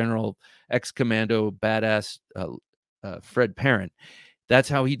 and general ex-commando badass Fred Parent. That's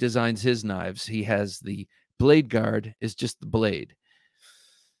how he designs his knives. He has the blade guard is just the blade.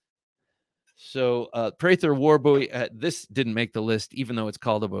 So Prather War Bowie, this didn't make the list, even though it's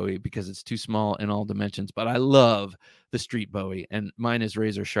called a Bowie, because it's too small in all dimensions. But I love the Street Bowie, and mine is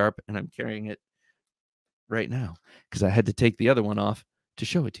razor sharp, and I'm carrying it right now because I had to take the other one off to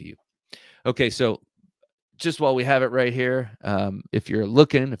show it to you. Okay, so just while we have it right here, if you're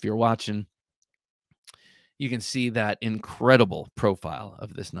looking, if you're watching, you can see that incredible profile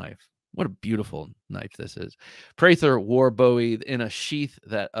of this knife. What a beautiful knife this is. Prather War Bowie in a sheath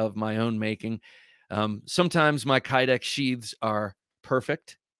that of my own making. Sometimes my Kydex sheaths are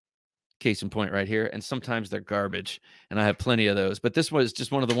perfect, case in point right here, and sometimes they're garbage, and I have plenty of those. But this was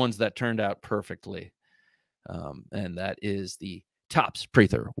just one of the ones that turned out perfectly, and that is the TOPS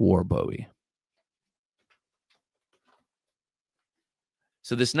Prather War Bowie.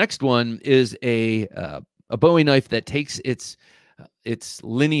 So this next one is a Bowie knife that takes its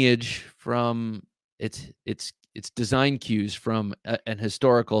lineage from its design cues from an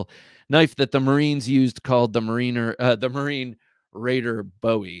historical knife that the Marines used called the Marine Raider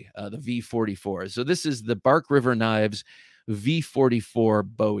Bowie, the V-44. So this is the Bark River Knives V-44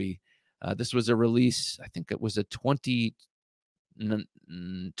 Bowie. This was a release, I think it was a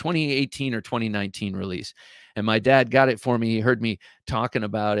 2018 or 2019 release, and my dad got it for me. He heard me talking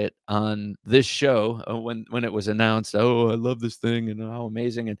about it on this show when it was announced. Oh, I love this thing and how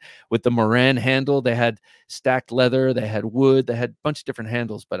amazing. And with the Moran handle, they had stacked leather, they had wood, they had a bunch of different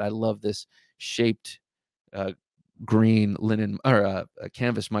handles, but I love this shaped green linen or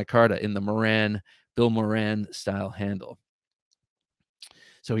canvas micarta in the Moran, Bill Moran style handle.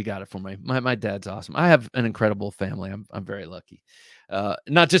 So he got it for me. My dad's awesome. I have an incredible family. I'm very lucky.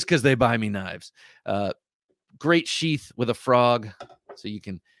 Not just because they buy me knives. Great sheath with a frog, so you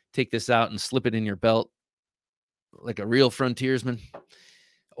can take this out and slip it in your belt like a real frontiersman,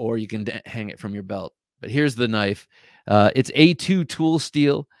 or you can hang it from your belt. But here's the knife. It's A2 tool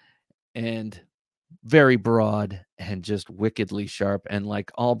steel and very broad and just wickedly sharp. And like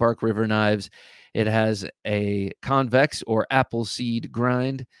all Bark River knives, it has a convex or apple seed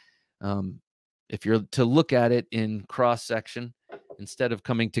grind. If you're to look at it in cross section, instead of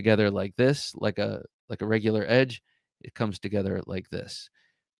coming together like this, like a regular edge, it comes together like this,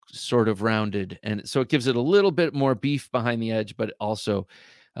 sort of rounded. And so it gives it a little bit more beef behind the edge, but it also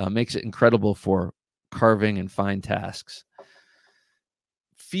makes it incredible for carving and fine tasks.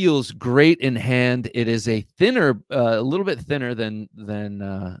 Feels great in hand. It is a thinner, a little bit thinner than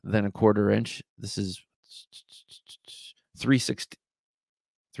a 1/4 inch. This is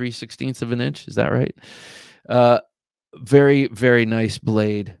 3/16 of an inch. Is that right? Very, very nice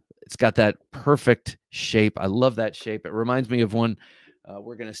blade. It's got that perfect shape. I love that shape. It reminds me of one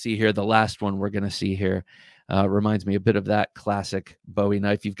we're going to see here. The last one we're going to see here reminds me a bit of that classic Bowie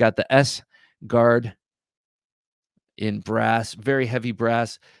knife. You've got the S guard in brass, very heavy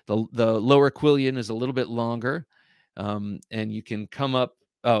brass. The lower quillion is a little bit longer, and you can come up.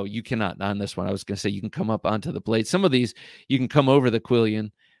 Oh, you cannot on this one. I was going to say you can come up onto the blade. Some of these you can come over the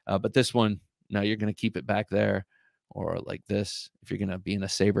quillion, but this one, no, you're going to keep it back there, or like this if you're going to be in a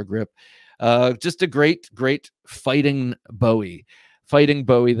saber grip. Just a great fighting Bowie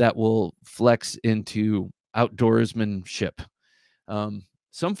that will flex into outdoorsmanship.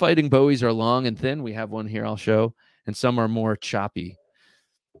 Some fighting Bowies are long and thin. We have one here I'll show. And some are more choppy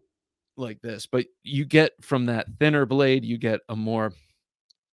like this. But you get from that thinner blade, you get a more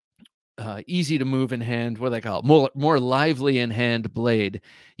easy to move in hand, what do they call it? More lively in hand blade.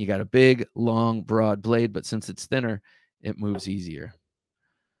 You got a big, long, broad blade, but since it's thinner, it moves easier.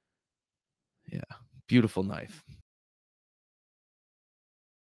 Yeah, beautiful knife.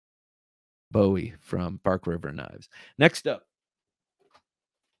 Bowie from Bark River Knives. Next up,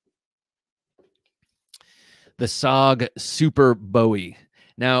 the SOG Super Bowie.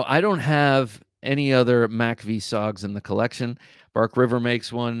 Now, I don't have any other Mac V SOGs in the collection. Bark River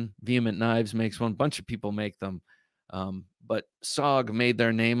makes one. Vehement Knives makes one. A bunch of people make them. But SOG made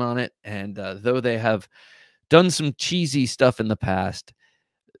their name on it. And though they have done some cheesy stuff in the past,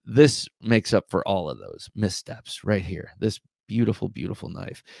 this makes up for all of those missteps right here. This beautiful, beautiful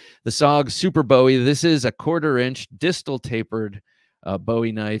knife. The SOG Super Bowie. This is a 1/4 inch distal tapered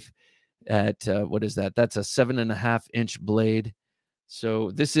Bowie knife. at what is that? That's a 7.5-inch blade.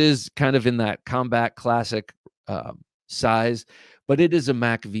 So this is kind of in that combat classic size, but it is a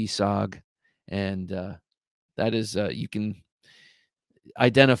Mac V-SOG, and that is you can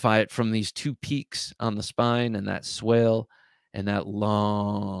identify it from these two peaks on the spine and that swale and that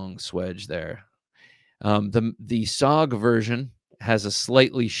long swedge there. The SOG version has a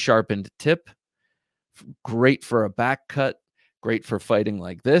slightly sharpened tip, great for a back cut, great for fighting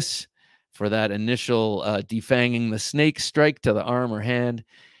like this, for that initial defanging the snake strike to the arm or hand.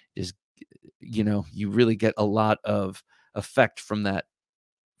 Is, you know, you really get a lot of effect from that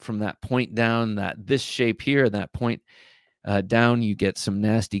point down, that this shape here, that point down. You get some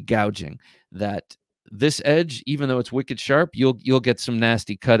nasty gouging. That this edge, even though it's wicked sharp, you'll get some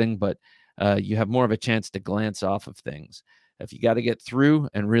nasty cutting, but you have more of a chance to glance off of things. If you got to get through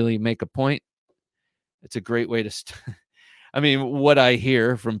and really make a point, it's a great way to I mean, what I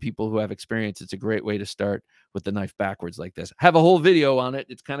hear from people who have experience, it's a great way to start with the knife backwards like this. I have a whole video on it.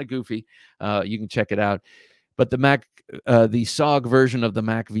 It's kind of goofy. You can check it out. But the SOG version of the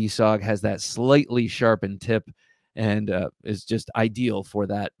Mac V-SOG has that slightly sharpened tip and is just ideal for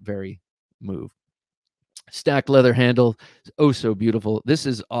that very move. Stacked leather handle, oh so beautiful. This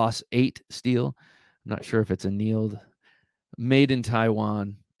is OS 8 steel. I'm not sure if it's annealed. Made in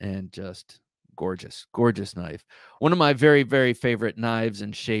Taiwan, and just gorgeous, gorgeous knife. One of my very, very favorite knives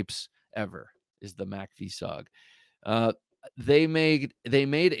and shapes ever is the Mac V-SOG. They made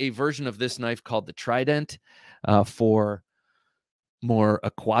a version of this knife called the Trident for more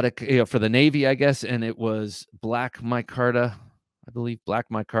aquatic, for the Navy, I guess, and it was black micarta, I believe, black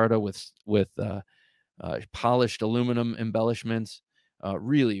micarta with polished aluminum embellishments.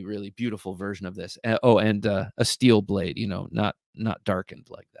 Really, really beautiful version of this. Oh, and a steel blade, you know, not darkened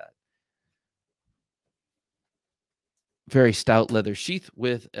like that. Very stout leather sheath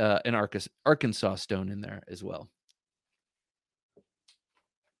with an Arkansas stone in there as well.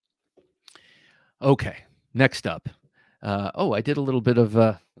 Okay, next up. Oh, I did a little bit of,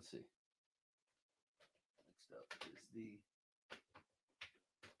 let's see. Next up is the...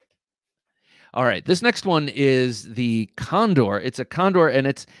 All right, this next one is the Condor. It's a Condor, and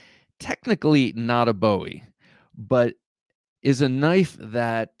it's technically not a Bowie, but is a knife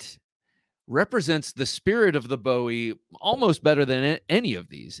that represents the spirit of the Bowie almost better than any of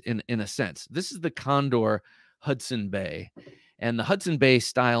these in a sense. This is the Condor Hudson Bay, and the Hudson Bay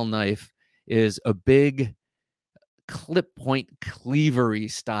style knife is a big clip point cleavery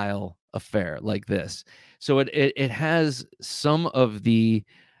style affair like this. So it has some of the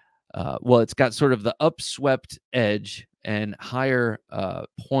well, it's got sort of the upswept edge and higher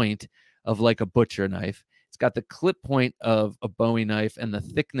point of like a butcher knife. It's got the clip point of a Bowie knife and the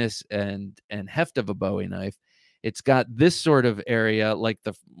thickness and heft of a Bowie knife. It's got this sort of area, like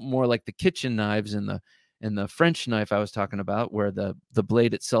more like the kitchen knives in the French knife I was talking about, where the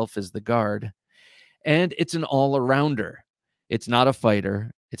blade itself is the guard. And it's an all-arounder. It's not a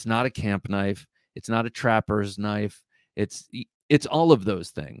fighter. It's not a camp knife. It's not a trapper's knife. It's all of those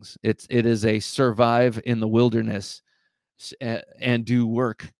things. It is a survive in the wilderness and do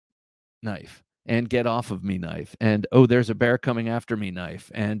work knife, and get off of me knife, and oh, there's a bear coming after me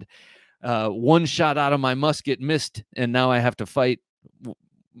knife, and one shot out of my musket missed, and now I have to fight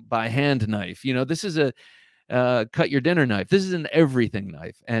by hand knife. You know, this is a cut your dinner knife. This is an everything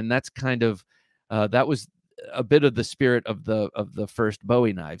knife, and that's kind of that was a bit of the spirit of the first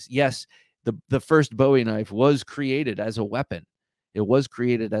Bowie knives. Yes, the first Bowie knife was created as a weapon. It was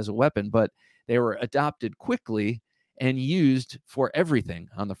created as a weapon, but they were adopted quickly and used for everything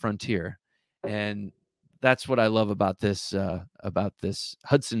on the frontier. And that's what I love about this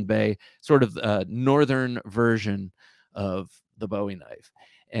Hudson Bay, sort of northern version of the Bowie knife.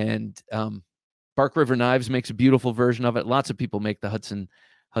 And Bark River Knives makes a beautiful version of it. Lots of people make the Hudson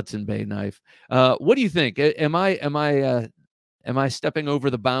Bay knife. What do you think? Am I stepping over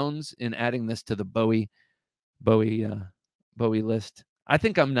the bounds in adding this to the Bowie list? I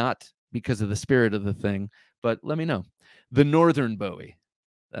think I'm not, because of the spirit of the thing, but let me know. The Northern Bowie,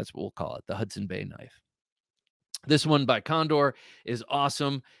 that's what we'll call it, the Hudson Bay knife. This one by Condor is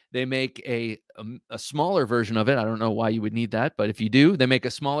awesome. They make a smaller version of it. I don't know why you would need that, but if you do, they make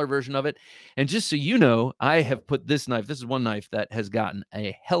a smaller version of it. And just so you know, I have put this knife, this is one knife that has gotten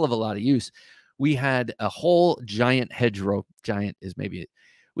a hell of a lot of use. We had a whole giant hedgerow. Giant is maybe it.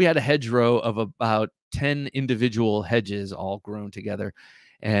 We had a hedgerow of about 10 individual hedges all grown together.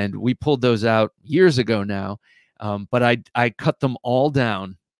 And we pulled those out years ago now. But I cut them all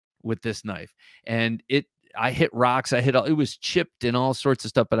down with this knife. And I hit rocks. It was chipped and all sorts of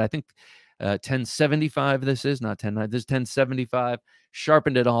stuff. But I think 1075 this is, not 1090. This is 1075.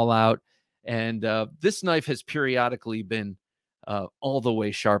 Sharpened it all out. And this knife has periodically been all the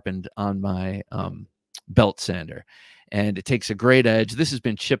way sharpened on my belt sander, and it takes a great edge. This has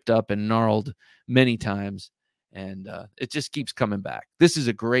been chipped up and gnarled many times, and it just keeps coming back. This is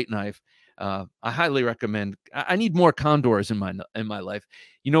a great knife. I highly recommend. I need more Condors in my life.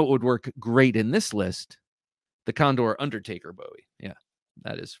 You know what would work great in this list? The Condor Undertaker Bowie. Yeah,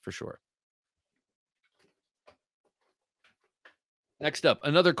 that is for sure. Next up,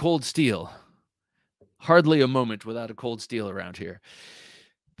 another Cold Steel. Hardly a moment without a Cold Steel around here.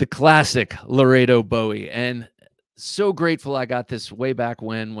 The classic Laredo Bowie. And so grateful I got this way back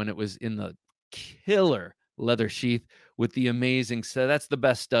when it was in the killer leather sheath with the amazing, so that's the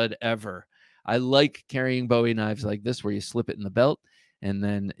best stud ever. I like carrying Bowie knives like this where you slip it in the belt and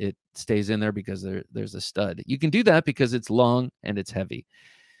then it stays in there because there's a stud. You can do that because it's long and it's heavy.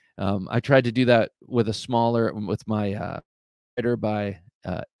 I tried to do that with a smaller, with my by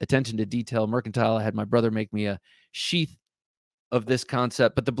Attention to Detail Mercantile. I had my brother make me a sheath of this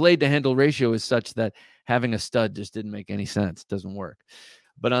concept, but the blade to handle ratio is such that having a stud just didn't make any sense. It doesn't work.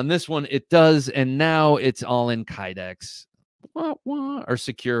 But on this one, it does, and now it's all in Kydex or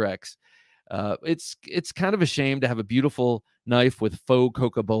Securex. It's kind of a shame to have a beautiful knife with faux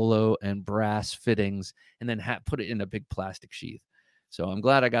cocobolo and brass fittings and then put it in a big plastic sheath. So I'm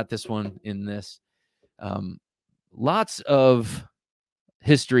glad I got this one in this. Lots of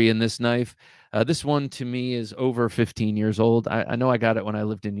history in this knife. This one to me is over 15 years old. I know I got it when I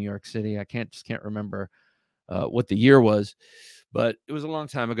lived in New York City. I can't remember what the year was, but it was a long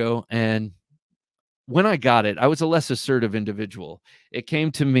time ago. And when I got it, I was a less assertive individual. It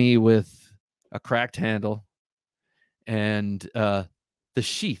came to me with a cracked handle, and the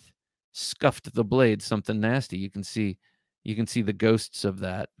sheath scuffed the blade something nasty. You can see the ghosts of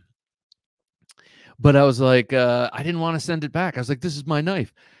that. But I was like, I didn't want to send it back. I was like, this is my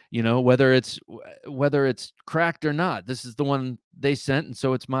knife, you know, whether it's cracked or not. This is the one they sent, and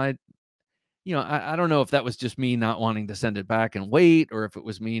so it's my, you know, I don't know if that was just me not wanting to send it back and wait, or if it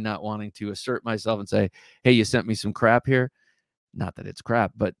was me not wanting to assert myself and say, hey, you sent me some crap here. Not that it's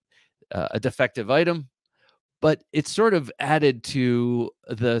crap, but a defective item. But it's sort of added to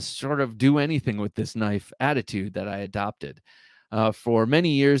the sort of do anything with this knife attitude that I adopted. For many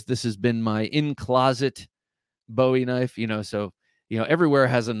years, this has been my in-closet Bowie knife, you know, so, you know, everywhere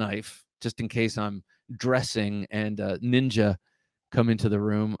has a knife, just in case I'm dressing and ninja come into the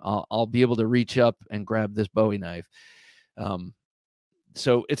room, I'll be able to reach up and grab this Bowie knife.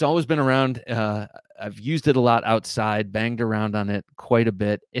 So it's always been around. I've used it a lot outside, banged around on it quite a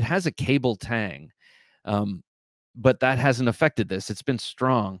bit. It has a cable tang, but that hasn't affected this. It's been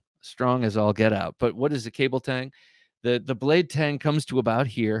strong as all get out. But what is a cable tang? The blade tang comes to about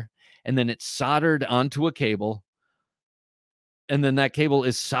here, and then it's soldered onto a cable, and then that cable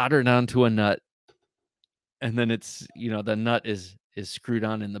is soldered onto a nut, and then it's, you know, the nut is screwed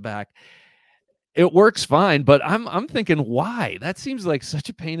on in the back. It works fine, but I'm thinking, why? That seems like such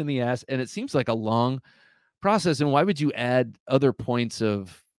a pain in the ass, and it seems like a long process. And why would you add other points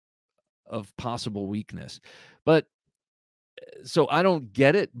of possible weakness? But so I don't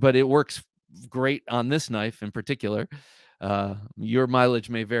get it, but it works great on this knife in particular. Your mileage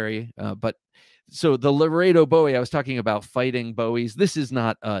may vary, but so the Laredo Bowie, I was talking about fighting Bowies. This is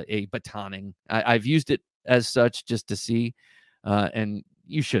not a batoning. I've used it as such just to see, and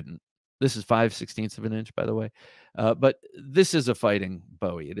you shouldn't. This is 5/16 of an inch, by the way. But this is a fighting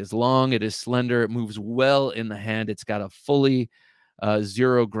Bowie. It is long, it is slender, it moves well in the hand. It's got a fully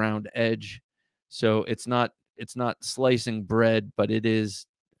zero ground edge. So it's not slicing bread, but it is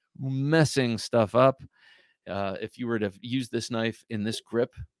messing stuff up. If you were to use this knife in this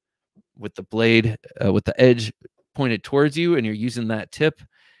grip with the blade, with the edge pointed towards you, and you're using that tip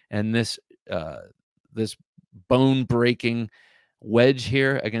and this bone breaking wedge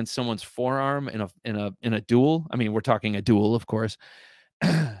here against someone's forearm in a duel. I mean, we're talking a duel, of course.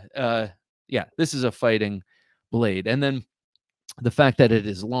 Yeah, this is a fighting blade. And then the fact that it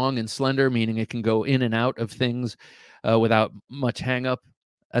is long and slender, meaning it can go in and out of things without much hang up.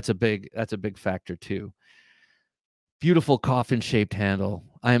 That's a big factor too. Beautiful coffin-shaped handle.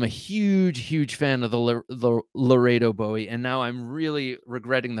 I am a huge fan of the Laredo Bowie, and now I'm really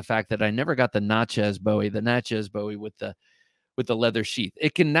regretting the fact that I never got the Natchez Bowie with the leather sheath.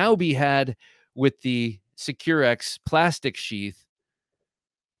 It can now be had with the Securex plastic sheath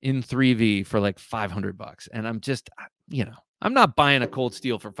in 3V for like $500, and I'm just, you know, I'm not buying a Cold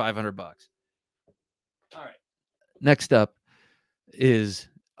Steel for $500. All right, next up is,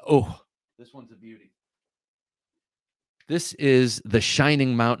 oh, this one's a beauty. This is the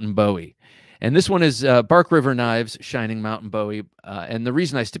Shining Mountain Bowie. And this one is Bark River Knives Shining Mountain Bowie. And the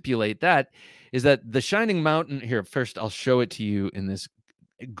reason I stipulate that is that the Shining Mountain, here, first I'll show it to you in this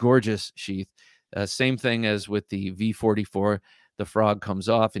gorgeous sheath. Same thing as with the V-44. The frog comes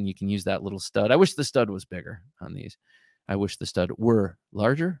off and you can use that little stud. I wish the stud was bigger on these. I wish the stud were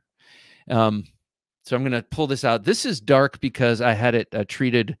larger. So I'm going to pull this out. This is dark because I had it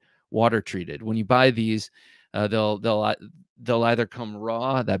treated, water treated. When you buy these, they'll either come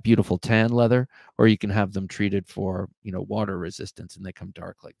raw, that beautiful tan leather, or you can have them treated for, you know, water resistance, and they come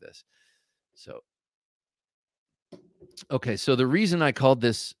dark like this. So, okay, so the reason I called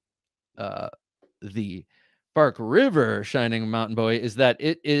this the Bark River Shining Mountain Bowie is that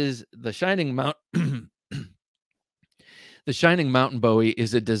it is the Shining Mountain. The Shining Mountain Bowie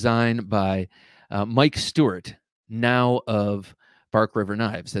is a design by Mike Stewart, now of Bark River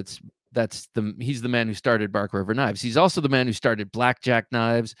Knives. He's the man who started Bark River Knives. He's also the man who started Blackjack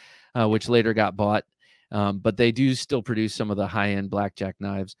Knives, which later got bought. But they do still produce some of the high-end Blackjack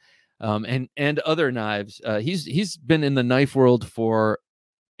knives, and other knives. He's been in the knife world for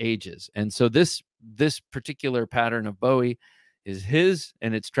ages, and so this particular pattern of Bowie is his,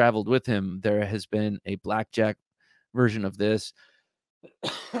 and it's traveled with him. There has been a Blackjack version of this,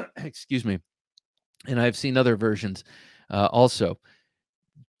 excuse me, and I've seen other versions also.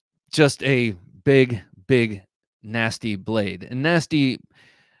 Just a big, nasty blade, and nasty,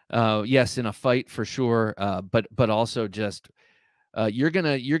 yes, in a fight for sure, but also just you're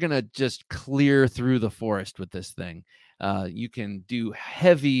gonna just clear through the forest with this thing. You can do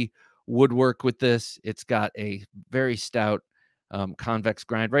heavy woodwork with this. It's got a very stout convex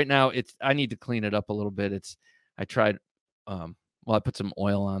grind. Right now, I need to clean it up a little bit. I tried, well, I put some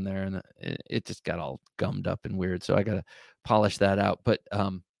oil on there, and it just got all gummed up and weird. So I got to polish that out. But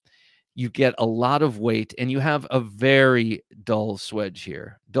you get a lot of weight, and you have a very dull swedge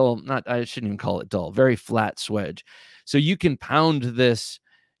here. I shouldn't even call it dull, very flat swedge. So you can pound this,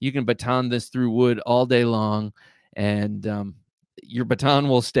 you can baton this through wood all day long, and your baton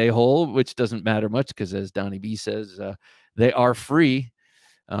will stay whole, which doesn't matter much because, as Donnie B says, they are free.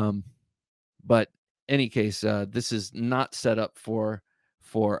 But any case, this is not set up for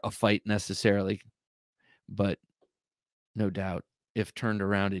a fight necessarily, but no doubt, if turned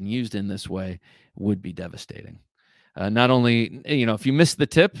around and used in this way, would be devastating. Not only, you know, if you miss the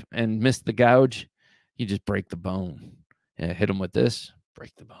tip and miss the gouge, you just break the bone. Hit them with this,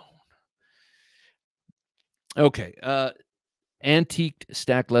 break the bone. Okay, antiqued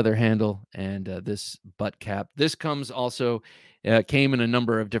stacked leather handle and this butt cap. This comes also, came in a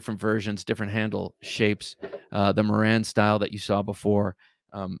number of different versions, different handle shapes, the Moran style that you saw before,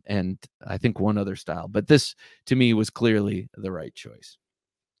 and I think one other style. But this, to me, was clearly the right choice.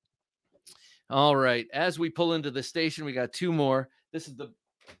 All right, as we pull into the station, we got two more. This is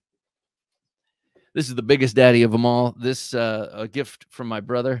the biggest daddy of them all. This a gift from my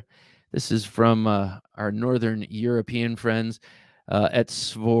brother. This is from our Northern European friends at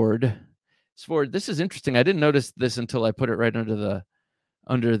Svord. Svord, this is interesting. I didn't notice this until I put it right under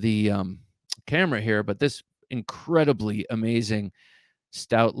the camera here, but this incredibly amazing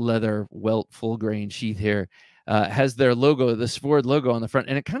stout leather welt full grain sheath here has their logo, the Svord logo on the front,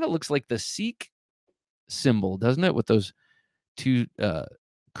 and it kind of looks like the Sikh symbol, doesn't it, with those two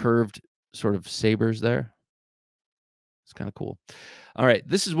curved sort of sabers there. It's kind of cool. All right,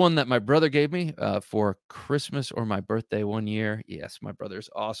 this is one that my brother gave me for Christmas or my birthday one year. Yes, my brother's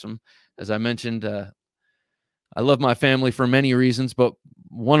awesome. As I mentioned, I love my family for many reasons, but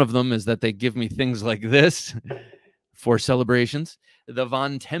one of them is that they give me things like this for celebrations. The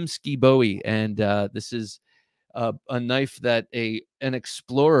Von Temsky Bowie, and this is a knife that an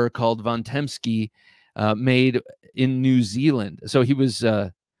explorer called Von Temsky made in New Zealand. So he was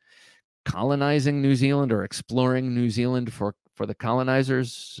colonizing New Zealand or exploring New Zealand for the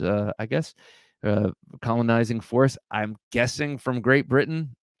colonizers, I guess, colonizing force. I'm guessing from Great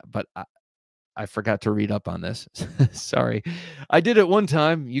Britain, but I forgot to read up on this. Sorry. I did it one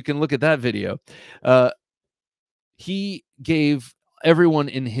time. You can look at that video. He gave everyone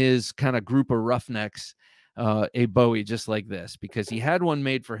in his kind of group of roughnecks a Bowie just like this, because he had one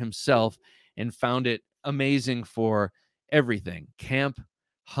made for himself and found it amazing for everything: camp,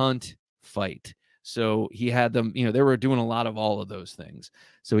 hunt, fight. So he had them, you know, they were doing a lot of all of those things.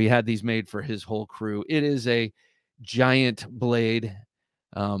 So he had these made for his whole crew. It is a giant blade.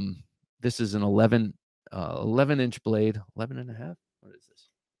 This is an 11-inch blade, 11 and a half. What is this?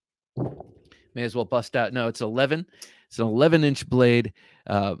 May as well bust out. No, it's 11. It's an 11-inch blade,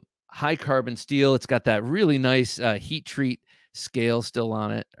 high carbon steel. It's got that really nice heat treat scale still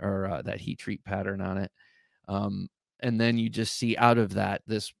on it, or that heat treat pattern on it. And then you just see out of that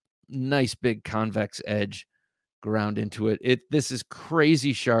this nice big convex edge ground into it. This is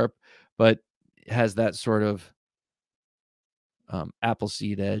crazy sharp, but has that sort of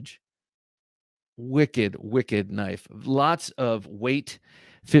appleseed edge. Wicked knife. Lots of weight,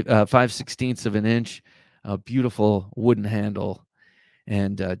 5/16 of an inch, a beautiful wooden handle,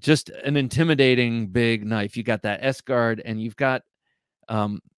 and just an intimidating big knife. You got that S guard, and you've got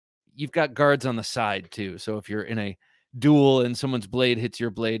guards on the side too. So if you're in a duel and someone's blade hits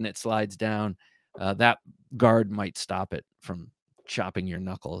your blade and it slides down, that guard might stop it from chopping your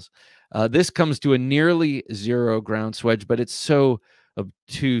knuckles. This comes to a nearly 0 ground swedge, but it's so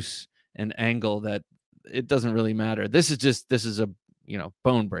obtuse an angle that it doesn't really matter. This is a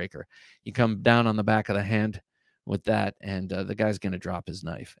bone breaker. You come down on the back of the hand with that, and the guy's going to drop his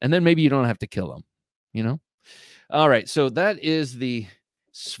knife, and then maybe you don't have to kill him. All right, so that is the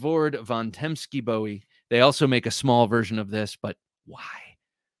Svord von Temsky Bowie. They also make a small version of this, but why?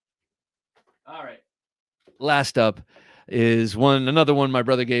 All right, last up is another one my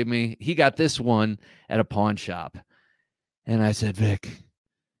brother gave me. He got this one at a pawn shop, and I said, Vic,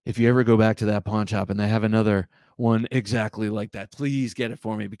 if you ever go back to that pawn shop and they have another one exactly like that, please get it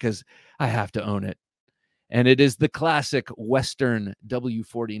for me because I have to own it. And it is the classic Western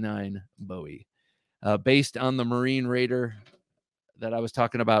W49 Bowie, based on the Marine Raider that I was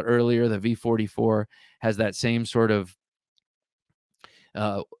talking about earlier. The V-44 has that same sort of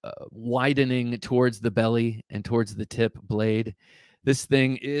widening towards the belly and towards the tip blade. This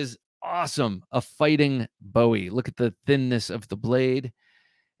thing is awesome. A fighting Bowie. Look at the thinness of the blade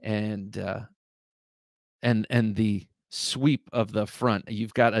and the sweep of the front.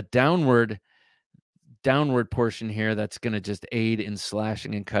 You've got a downward portion here that's going to just aid in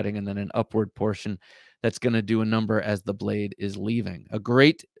slashing and cutting, and then an upward portion that's going to do a number as the blade is leaving. A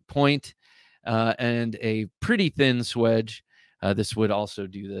great point, and a pretty thin swedge. This would also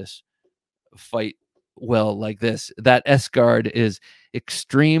do this fight well like this. That S guard is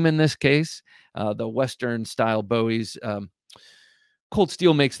extreme in this case. The Western style Bowies, Cold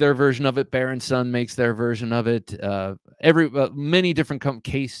Steel makes their version of it. Baron Sun makes their version of it. Many different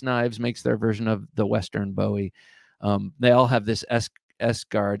Case Knives makes their version of the Western Bowie. They all have this S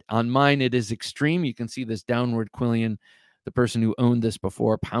guard. On mine, it is extreme. You can see this downward quillion. The person who owned this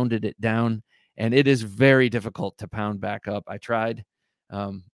before pounded it down, and it is very difficult to pound back up. I tried,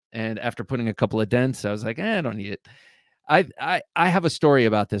 and after putting a couple of dents, I was like, I don't need it. I have a story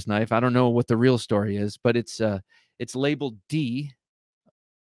about this knife. I don't know what the real story is, but it's labeled D,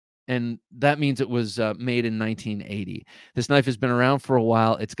 and that means it was made in 1980. This knife has been around for a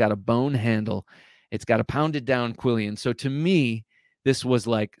while. It's got a bone handle. It's got a pounded down quillion. So to me, this was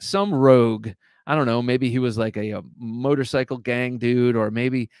like some rogue. I don't know. Maybe he was like a motorcycle gang dude, or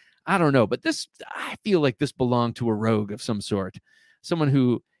maybe, I don't know. But I feel like this belonged to a rogue of some sort. Someone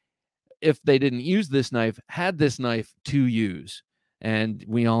who, if they didn't use this knife, had this knife to use. And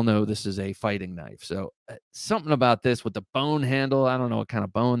we all know this is a fighting knife. So something about this with the bone handle, I don't know what kind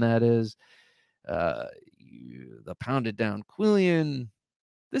of bone that is. The pounded down quillion.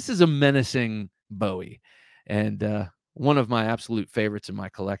 This is a menacing Bowie, and one of my absolute favorites in my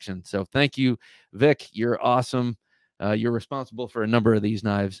collection. So thank you, Vic. You're awesome. You're responsible for a number of these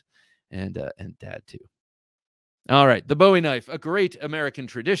knives, and Dad too. All right, the Bowie knife, a great American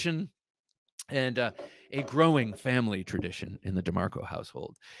tradition, and a growing family tradition in the DeMarco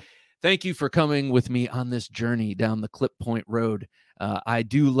household. Thank you for coming with me on this journey down the Clip Point Road. I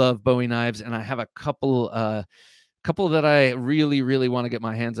do love Bowie knives, and I have a couple that I really, really want to get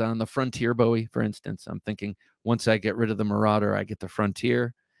my hands on. The Frontier Bowie, for instance. I'm thinking once I get rid of the Marauder, I get the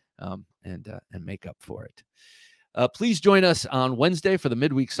Frontier, and make up for it. Please join us on Wednesday for the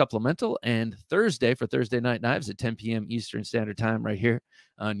midweek supplemental, and Thursday for Thursday Night Knives at 10 p.m. Eastern Standard Time right here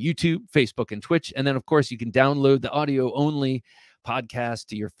on YouTube, Facebook, and Twitch. And then, of course, you can download the audio-only podcast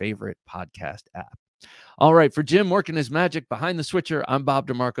to your favorite podcast app. All right, for Jim working his magic behind the switcher, I'm Bob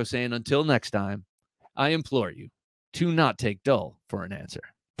DeMarco saying until next time, I implore you to not take dull for an answer.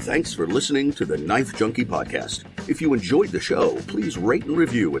 Thanks for listening to the Knife Junkie podcast. If you enjoyed the show, please rate and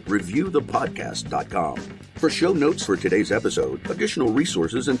review at reviewthepodcast.com. For show notes for today's episode, additional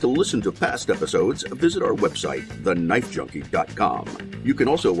resources, and to listen to past episodes, visit our website, TheKnifeJunkie.com. You can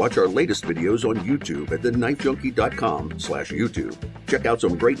also watch our latest videos on YouTube at TheKnifeJunkie.com/YouTube. Check out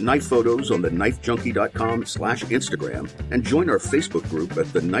some great knife photos on TheKnifeJunkie.com/Instagram, and join our Facebook group at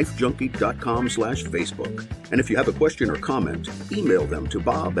TheKnifeJunkie.com/Facebook. And if you have a question or comment, email them to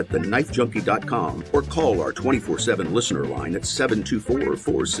bob@TheKnifeJunkie.com or call our 24/7 listener line at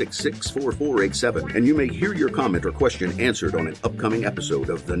 724-466-4487, and you may hear your comment or question answered on an upcoming episode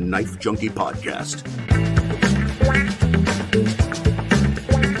of the Knife Junkie podcast.